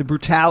the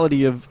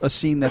brutality of a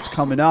scene that's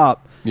coming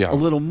up a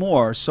little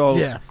more.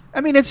 So, I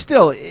mean, it's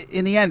still,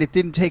 in the end, it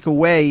didn't take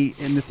away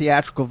in the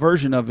theatrical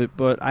version of it.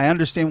 But I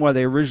understand why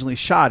they originally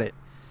shot it.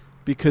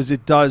 Because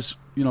it does,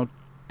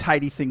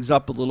 tidy things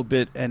up a little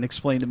bit and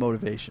explain the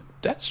motivation.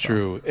 That's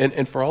true.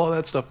 And for all of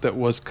that stuff that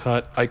was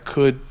cut, I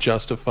could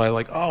justify,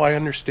 like, oh, I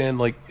understand,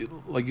 like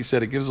you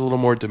said, it gives a little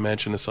more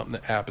dimension to something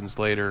that happens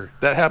later.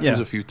 That happens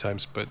a few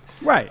times, but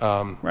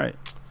right.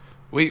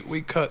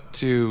 We cut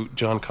to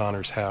John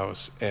Connor's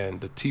house,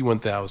 and the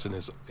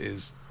T-1000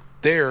 is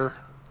there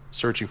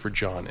searching for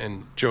John.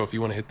 And Joe, if you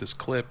want to hit this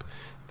clip,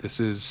 this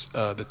is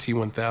the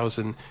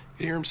T-1000.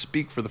 You hear him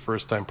speak for the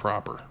first time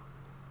proper.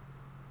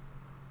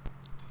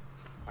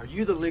 Are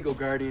you the legal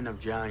guardian of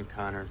John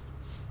Connor?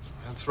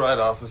 That's right,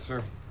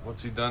 officer.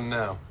 What's he done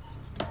now?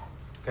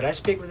 Could I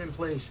speak with him,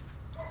 please?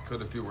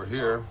 Could if he were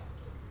here.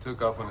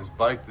 Took off on his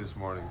bike this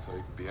morning, so he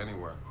could be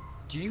anywhere.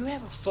 Do you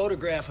have a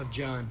photograph of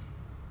John?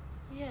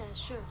 Yeah,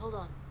 sure. Hold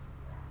on.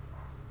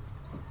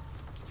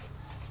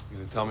 You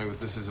gonna tell me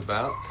what this is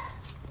about?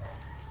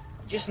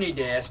 Just need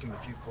to ask him a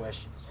few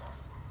questions.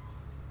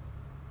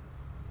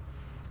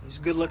 He's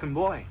a good-looking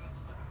boy.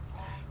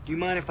 Do you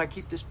mind if I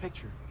keep this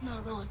picture?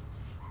 No, go on.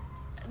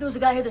 There was a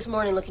guy here this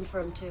morning looking for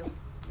him, too.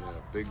 Yeah,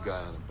 a big guy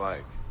on a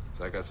bike. Does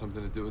that got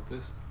something to do with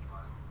this?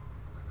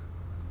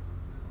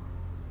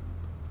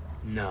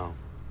 No.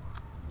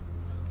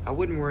 I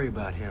wouldn't worry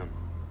about him.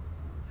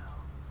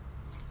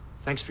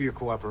 Thanks for your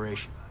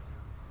cooperation.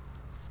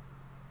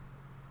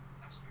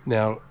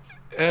 Now,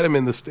 Adam,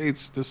 in the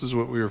States, this is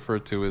what we refer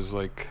to as,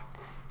 like,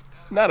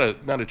 not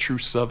a true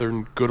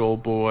Southern good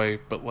old boy,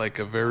 but like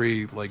a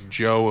very, like,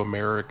 Joe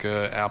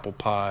America apple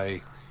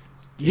pie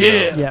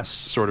yes,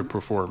 sort of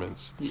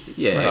performance.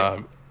 Yeah.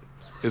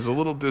 Is a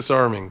little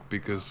disarming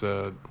because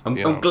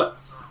I'm glad.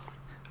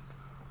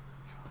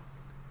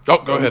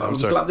 Oh, go ahead. I'm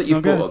sorry. Glad that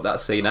you brought up that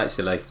scene.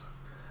 Actually,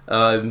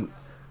 that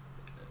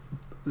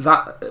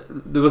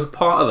there was a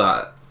part of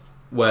that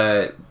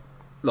where,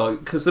 like,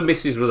 because the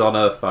missus was on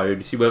her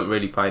phone, she weren't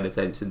really paying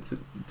attention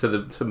to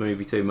the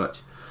movie too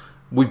much.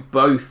 We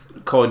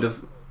both kind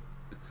of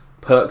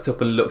perked up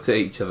and looked at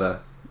each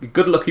other.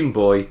 Good-looking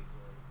boy. Do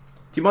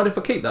you mind if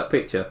I keep that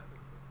picture?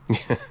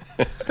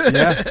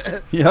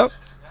 Yeah. Yep.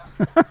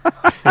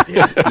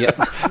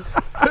 Yeah.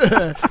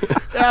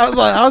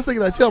 I was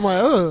thinking I'd tell my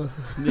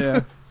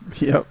Yeah.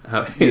 Yep.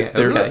 Okay.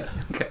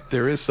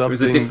 There is something. It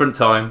was a different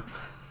time.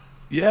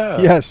 Yeah.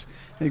 Yes.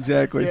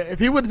 Exactly. Yeah, if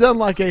he would have done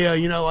like a,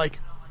 like,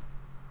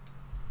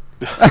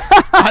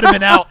 I'd have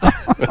been out.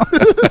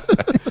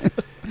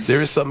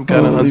 There is something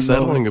kind of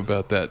unsettling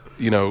about that.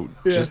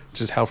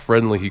 Just how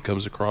friendly he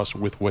comes across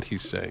with what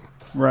he's saying.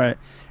 Right.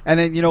 And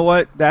then, you know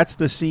what? That's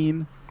the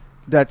scene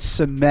that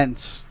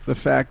cements the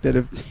fact that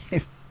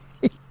if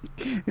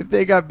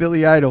they got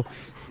Billy Idol,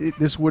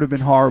 this would have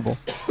been horrible.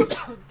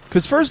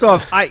 Because first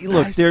off,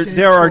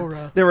 there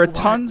are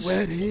tons,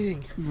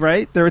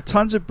 right? There are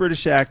tons of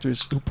British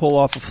actors who pull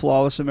off a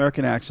flawless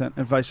American accent,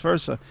 and vice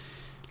versa.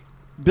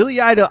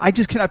 Billy Idol, I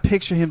just cannot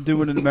picture him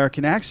doing an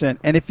American accent,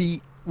 and if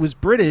he was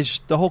British,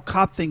 the whole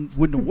cop thing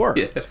wouldn't have worked.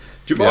 Yeah. Do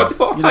you mind if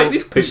I take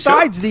this picture?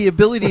 Besides the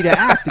ability to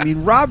act, I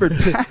mean, Robert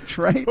Patch,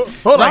 right?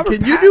 Hold on,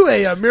 can you do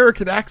a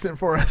American accent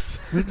for us?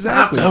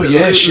 Exactly. Oh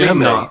yeah, sure,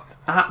 mate.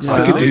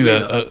 Absolutely. I could do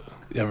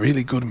a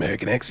really good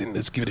American accent.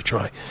 Let's give it a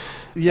try.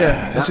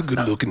 Yeah, that's a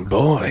good-looking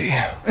boy.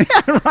 Yeah,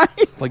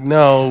 right. Like,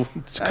 no,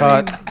 it's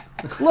caught.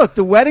 Look,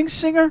 The Wedding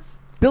Singer,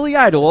 Billy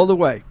Idol all the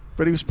way,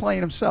 but he was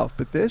playing himself.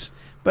 But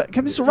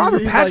so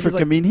Robert Patrick,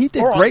 I mean, he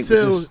did great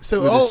with this.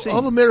 So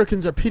all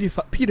Americans are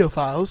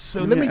pedophiles.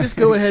 So let me just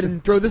go ahead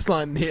and throw this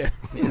line in here.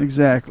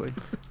 Exactly.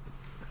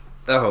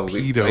 Oh,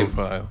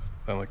 pedophile.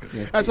 I like it.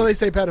 Yeah. That's how they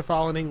say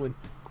pedophile in England.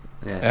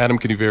 Yeah. Adam,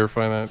 can you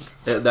verify that?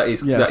 That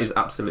is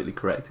absolutely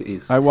correct. It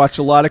is. I watch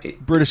a lot of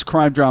British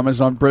crime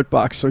dramas on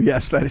BritBox, so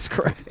yes, that is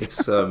correct. It's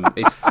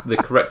the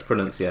correct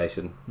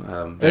pronunciation.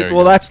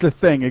 That's the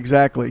thing,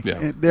 exactly.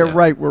 Yeah. They're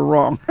right, we're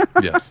wrong.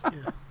 Yes.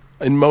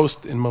 In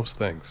most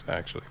things,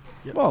 actually.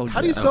 Yep. Well,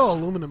 how do you spell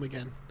aluminum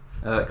again?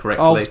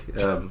 Correctly.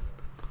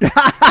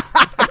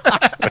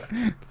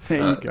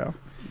 There you go.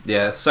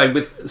 Yeah. So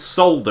with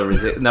solder,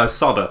 is it? No,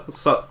 solder.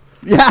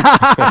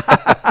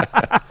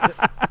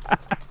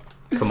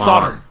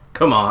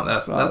 Come on.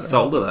 That's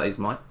solder. That is,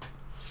 Mike.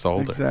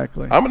 Solder.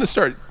 Exactly. I'm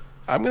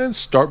gonna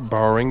start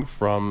borrowing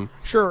from.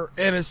 Sure,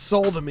 and it's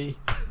sold to me.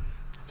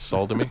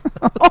 Sold to me.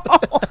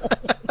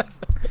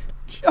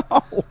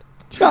 Joe.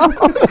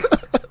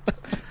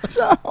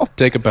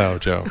 Take a bow,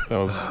 Joe. That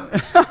was.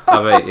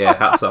 I mean, yeah.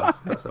 Hats off.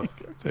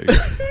 There you go.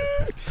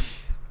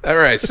 All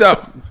right,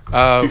 so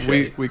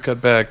we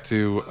cut back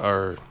to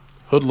our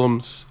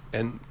hoodlums,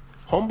 and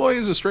Homeboy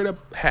is a straight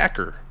up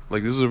hacker.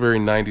 Like, this is a very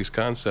 90s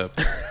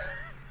concept.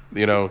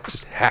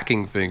 Just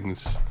hacking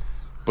things.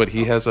 But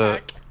he has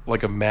a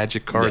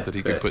magic card that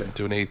he can put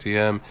into an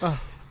ATM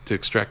to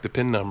extract the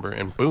PIN number,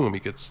 and boom, he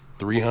gets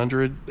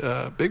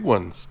 300 big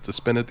ones to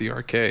spin at the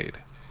arcade.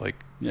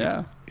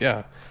 Yeah.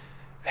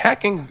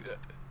 Hacking,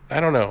 I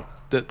don't know.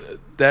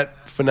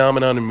 That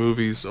phenomenon in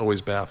movies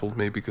always baffled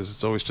me because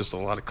it's always just a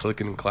lot of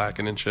clicking and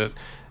clacking and shit.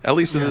 At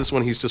least in this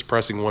one, he's just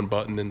pressing one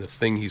button and the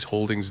thing he's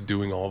holding is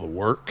doing all the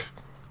work.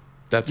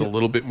 That's a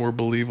little bit more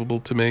believable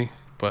to me,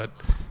 but...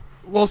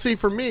 Well, see,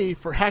 for me,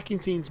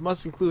 hacking scenes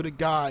must include a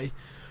guy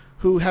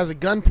who has a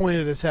gun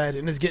pointed at his head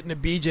and is getting a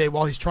BJ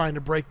while he's trying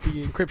to break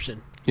the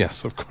encryption.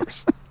 Yes, of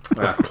course.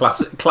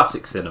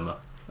 Classic cinema.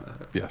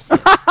 Yes.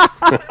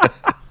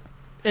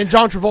 And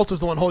John Travolta's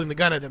the one holding the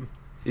gun at him.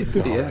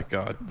 Oh my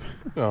god.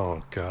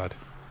 Oh god.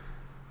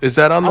 Is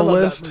that on the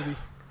list? That movie.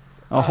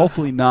 Oh,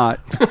 hopefully not.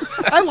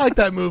 I like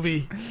that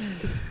movie.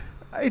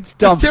 It's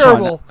dumb. It's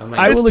terrible. Fun.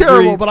 It's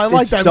terrible, but I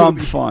like that dumb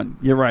movie. Fun.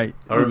 You're right.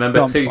 I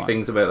remember two fun.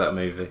 things about that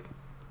movie.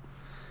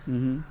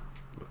 Mm-hmm.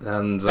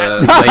 And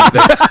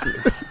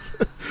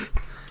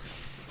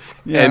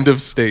End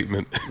of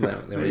statement. No,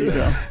 there you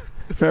go.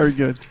 Very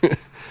good.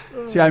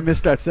 See, I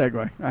missed that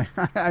segue.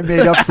 I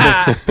made up for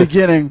the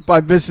beginning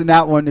by missing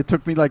that one. It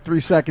took me like 3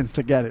 seconds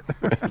to get it.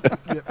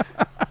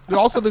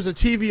 Also, there's a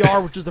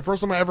TVR, which is the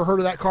first time I ever heard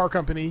of that car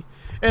company,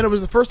 and it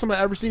was the first time I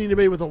ever seen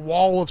anybody with a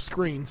wall of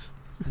screens.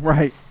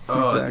 Right.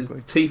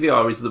 Exactly.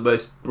 TVR is the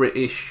most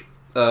British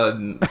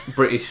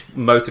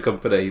motor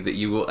company that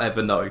you will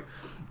ever know.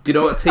 Do you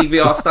know what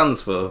TVR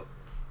stands for?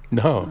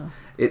 No.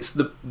 It's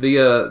the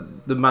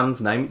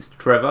man's name. It's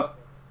Trevor.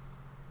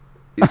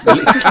 It's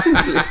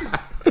literally.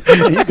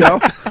 There you go.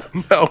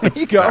 No, there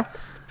you go.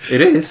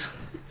 It is.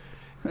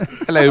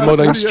 Hello,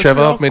 my name's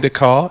Trevor. I've made a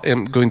car.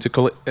 I'm going to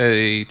call it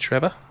a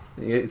Trevor.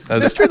 Yeah,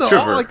 that's true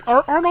though.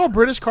 Aren't all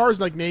British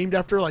cars like named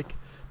after like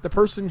the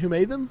person who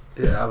made them?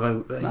 Yeah,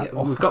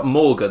 we've got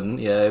Morgan.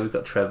 Yeah, we've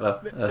got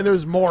Trevor. And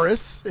there's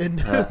Morris and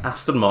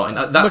Aston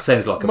Martin. That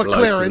sounds like a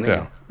McLaren.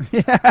 bloke,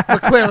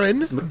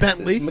 McLaren,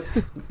 Bentley,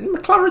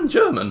 McLaren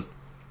German.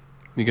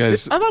 You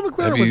guys, I thought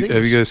McLaren was English.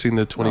 Have you guys seen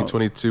the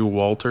 2022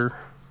 Walter?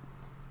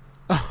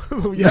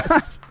 Oh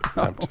yes.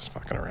 I'm just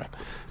fucking around.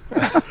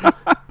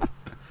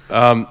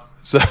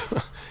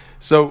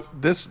 So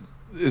this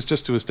is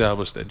just to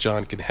establish that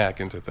John can hack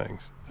into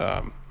things.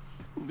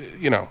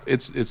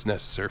 It's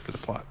necessary for the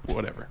plot.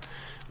 Whatever.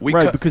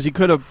 Because he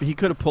could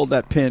have pulled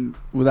that pin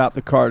without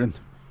the card and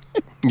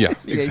yeah,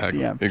 the exactly.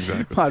 ATM.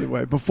 Exactly. By the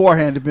way,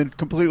 beforehand had been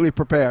completely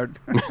prepared.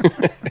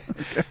 Okay.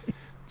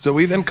 So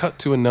we then cut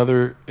to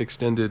another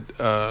extended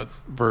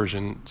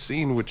version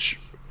scene, which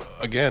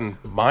again,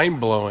 mind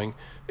blowing,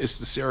 is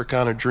the Sarah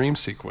Connor dream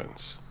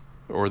sequence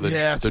or the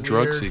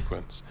drug weird.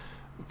 sequence.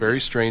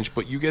 Very strange,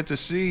 but you get to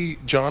see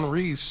John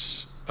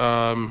Reese,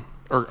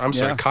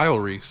 Kyle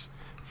Reese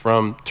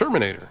from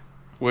Terminator,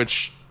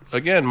 which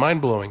again,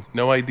 mind blowing.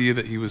 No idea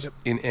that he was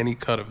in any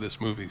cut of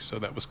this movie, so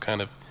that was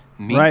kind of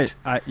neat.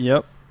 Right.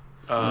 Yep.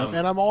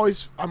 And I'm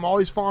always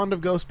fond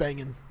of ghost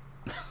banging.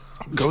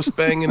 Ghost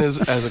banging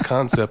as a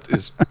concept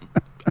is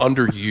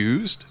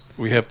underused.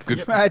 We have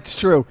good. That's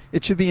true.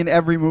 It should be in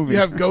every movie. You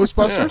have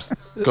Ghostbusters.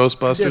 Yeah.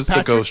 Ghostbusters,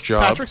 the Ghost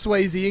Job. Patrick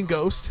Swayze in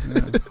Ghost.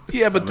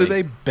 Yeah, but do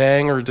they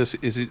bang or is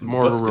it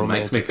more of a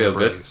romantic? Makes me feel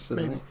embrace? good.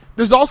 Maybe.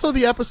 There's also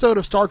the episode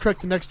of Star Trek: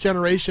 The Next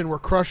Generation where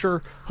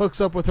Crusher hooks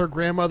up with her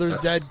grandmother's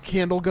dead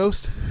candle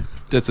ghost.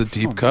 That's a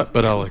deep cut,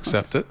 but I'll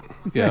accept it.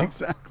 Yeah,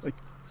 exactly.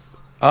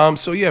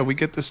 So yeah, we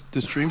get this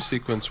dream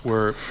sequence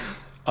where,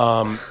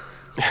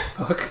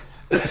 Fuck.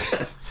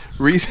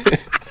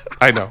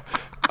 I know.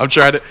 I'm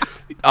trying to.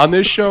 On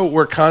this show,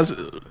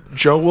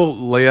 Joe will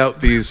lay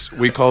out these.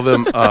 We call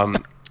them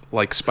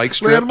like spike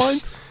strips.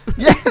 Landmines?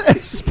 Yeah,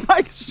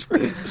 spike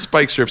strips.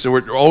 Spike strips, and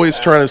we're always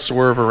trying to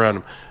swerve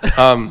around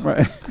them.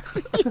 Right.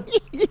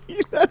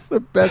 That's the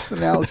best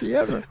analogy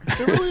ever.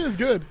 It really is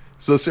good.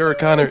 So Sarah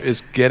Connor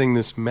is getting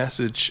this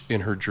message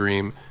in her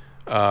dream,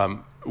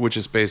 which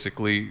is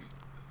basically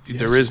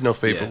there is no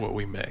fate but what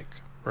we make.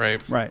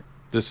 Right. Right.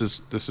 This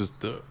is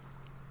the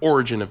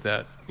origin of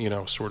that.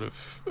 Sort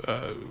of.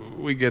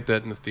 We get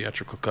that in the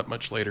theatrical cut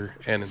much later,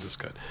 and in this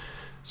cut.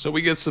 So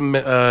we get some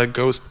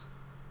ghost.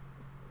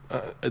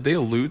 They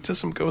allude to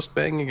some ghost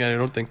banging, and I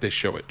don't think they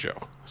show it,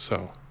 Joe.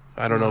 So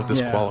I don't know if this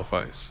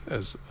qualifies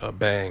as a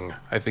bang.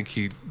 I think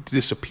he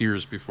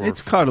disappears before.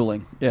 It's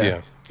cuddling.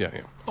 Yeah.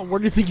 Oh, where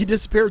do you think he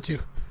disappeared to?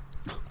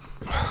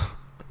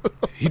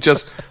 He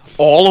just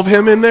all of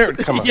him in there.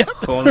 Come on,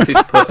 Haunted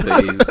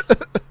pussies.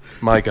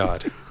 My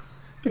God.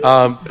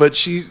 But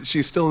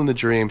she's still in the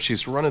dream.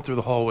 She's running through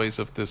the hallways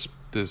of this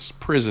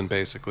prison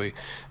basically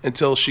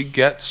until she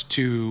gets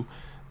to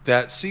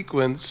that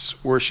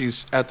sequence where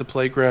she's at the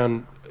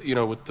playground,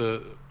 with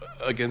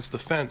against the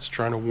fence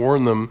trying to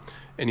warn them,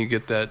 and you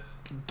get the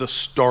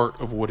start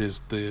of what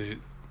is the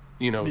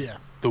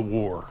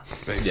war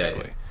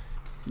basically.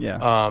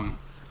 Yeah.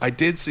 I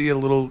did see a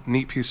little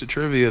neat piece of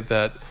trivia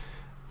that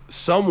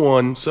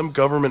some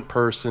government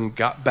person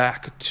got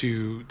back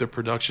to the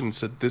production and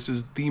said this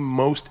is the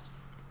most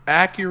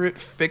accurate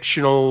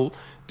fictional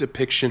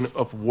depiction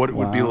of what it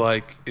would be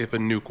like if a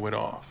nuke went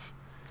off.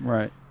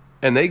 Right.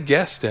 And they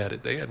guessed at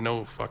it. They had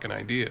no fucking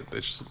idea.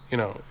 They just,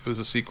 it was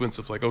a sequence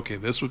of like, okay,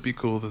 this would be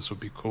cool, this would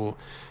be cool.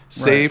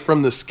 Save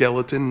from the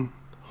skeleton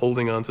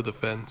holding onto the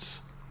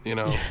fence,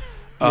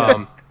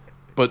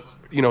 But,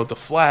 the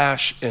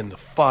flash and the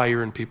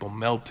fire and people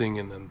melting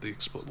and then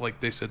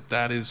like they said,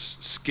 that is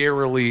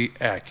scarily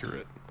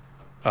accurate.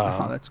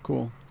 That's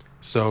cool.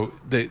 So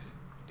they...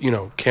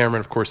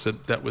 Cameron, of course,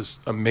 said that was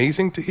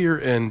amazing to hear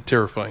and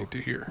terrifying to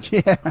hear.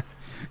 Yeah.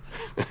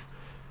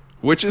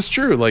 Which is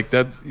true. Like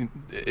that,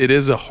 it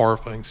is a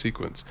horrifying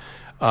sequence.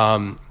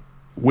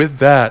 With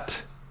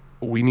that,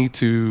 we need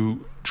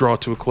to draw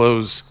to a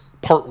close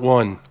part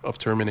 1 of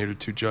Terminator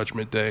 2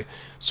 Judgment Day.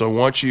 So I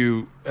want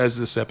you, as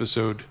this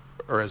episode,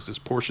 or as this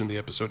portion of the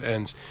episode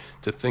ends,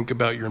 to think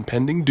about your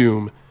impending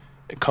doom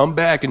and come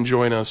back and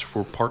join us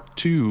for part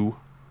 2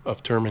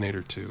 of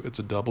Terminator 2. It's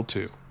a double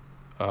 2.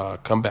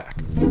 Come back.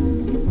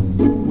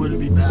 We'll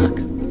be back.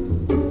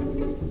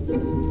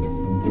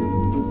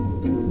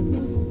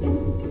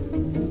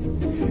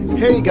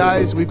 Hey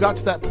guys, we've got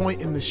to that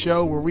point in the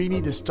show where we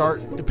need to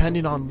start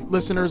depending on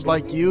listeners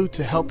like you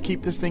to help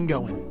keep this thing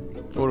going.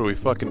 What are we,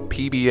 fucking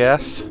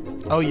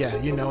PBS? Oh yeah,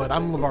 you know it.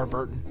 I'm LeVar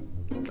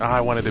Burton.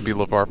 I wanted to be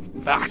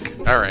LeVar.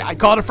 Fuck. All right. I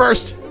called it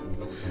first.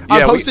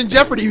 I'm hosting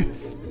Jeopardy.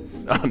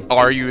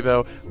 Are you,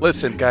 though?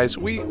 Listen, guys,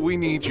 we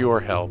need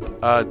your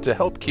help. To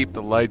help keep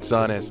the lights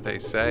on, as they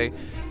say,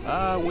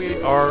 we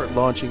are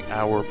launching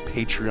our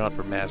Patreon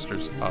for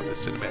Masters of the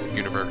Cinematic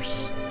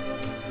Universe.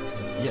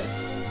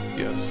 Yes.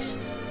 Yes.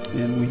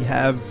 And we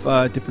have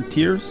different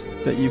tiers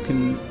that you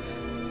can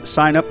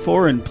sign up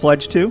for and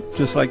pledge to,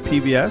 just like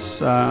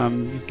PBS.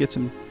 You get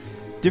some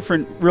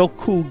different real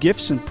cool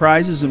gifts and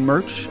prizes and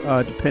merch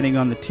depending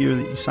on the tier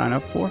that you sign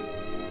up for.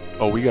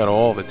 Oh, we got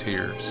all the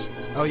tiers.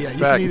 Oh, yeah. You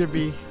can either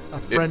be a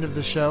friend of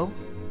the show,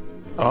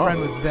 a friend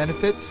with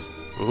benefits.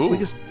 Ooh.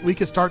 We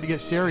could start to get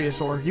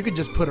serious, or you could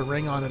just put a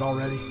ring on it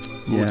already.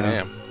 Yeah. Ooh,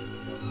 damn.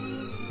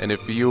 And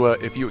if you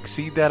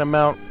exceed that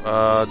amount,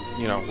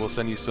 we'll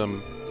send you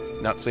some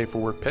not safe for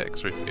work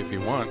pics if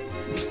you want.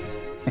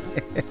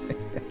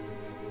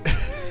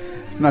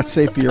 It's not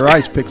safe for your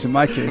eyes pics in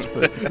my case,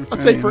 but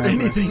not safe for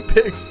anything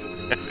pics.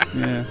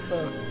 Yeah.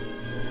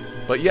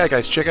 But yeah,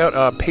 guys, check out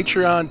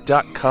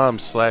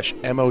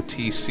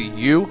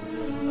patreon.com/MOTCU.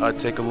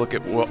 Take a look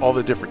at all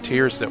the different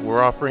tiers that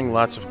we're offering.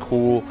 Lots of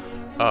cool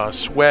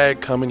swag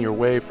coming your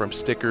way, from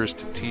stickers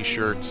to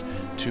t-shirts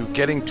to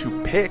getting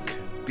to pick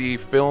the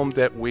film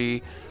that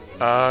we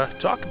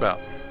talk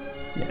about.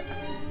 Yeah.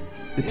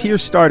 The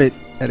tiers started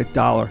at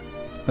 $1.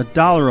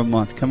 $1 a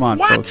month. Come on,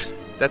 folks.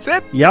 That's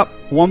it? Yep.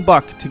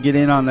 $1 to get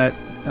in on that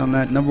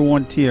number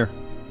 1 tier.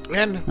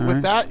 And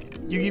with that,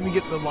 you even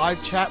get the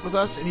live chat with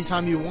us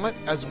anytime you want,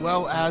 as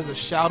well as a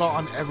shout out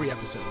on every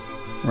episode.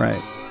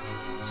 Right.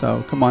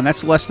 So come on,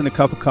 that's less than a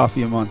cup of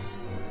coffee a month.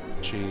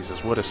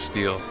 Jesus, what a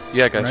steal.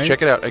 Yeah, guys,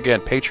 check it out. Again,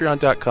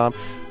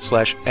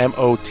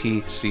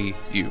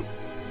 patreon.com/MOTCU.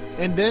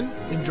 And then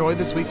enjoy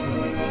this week's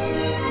movie.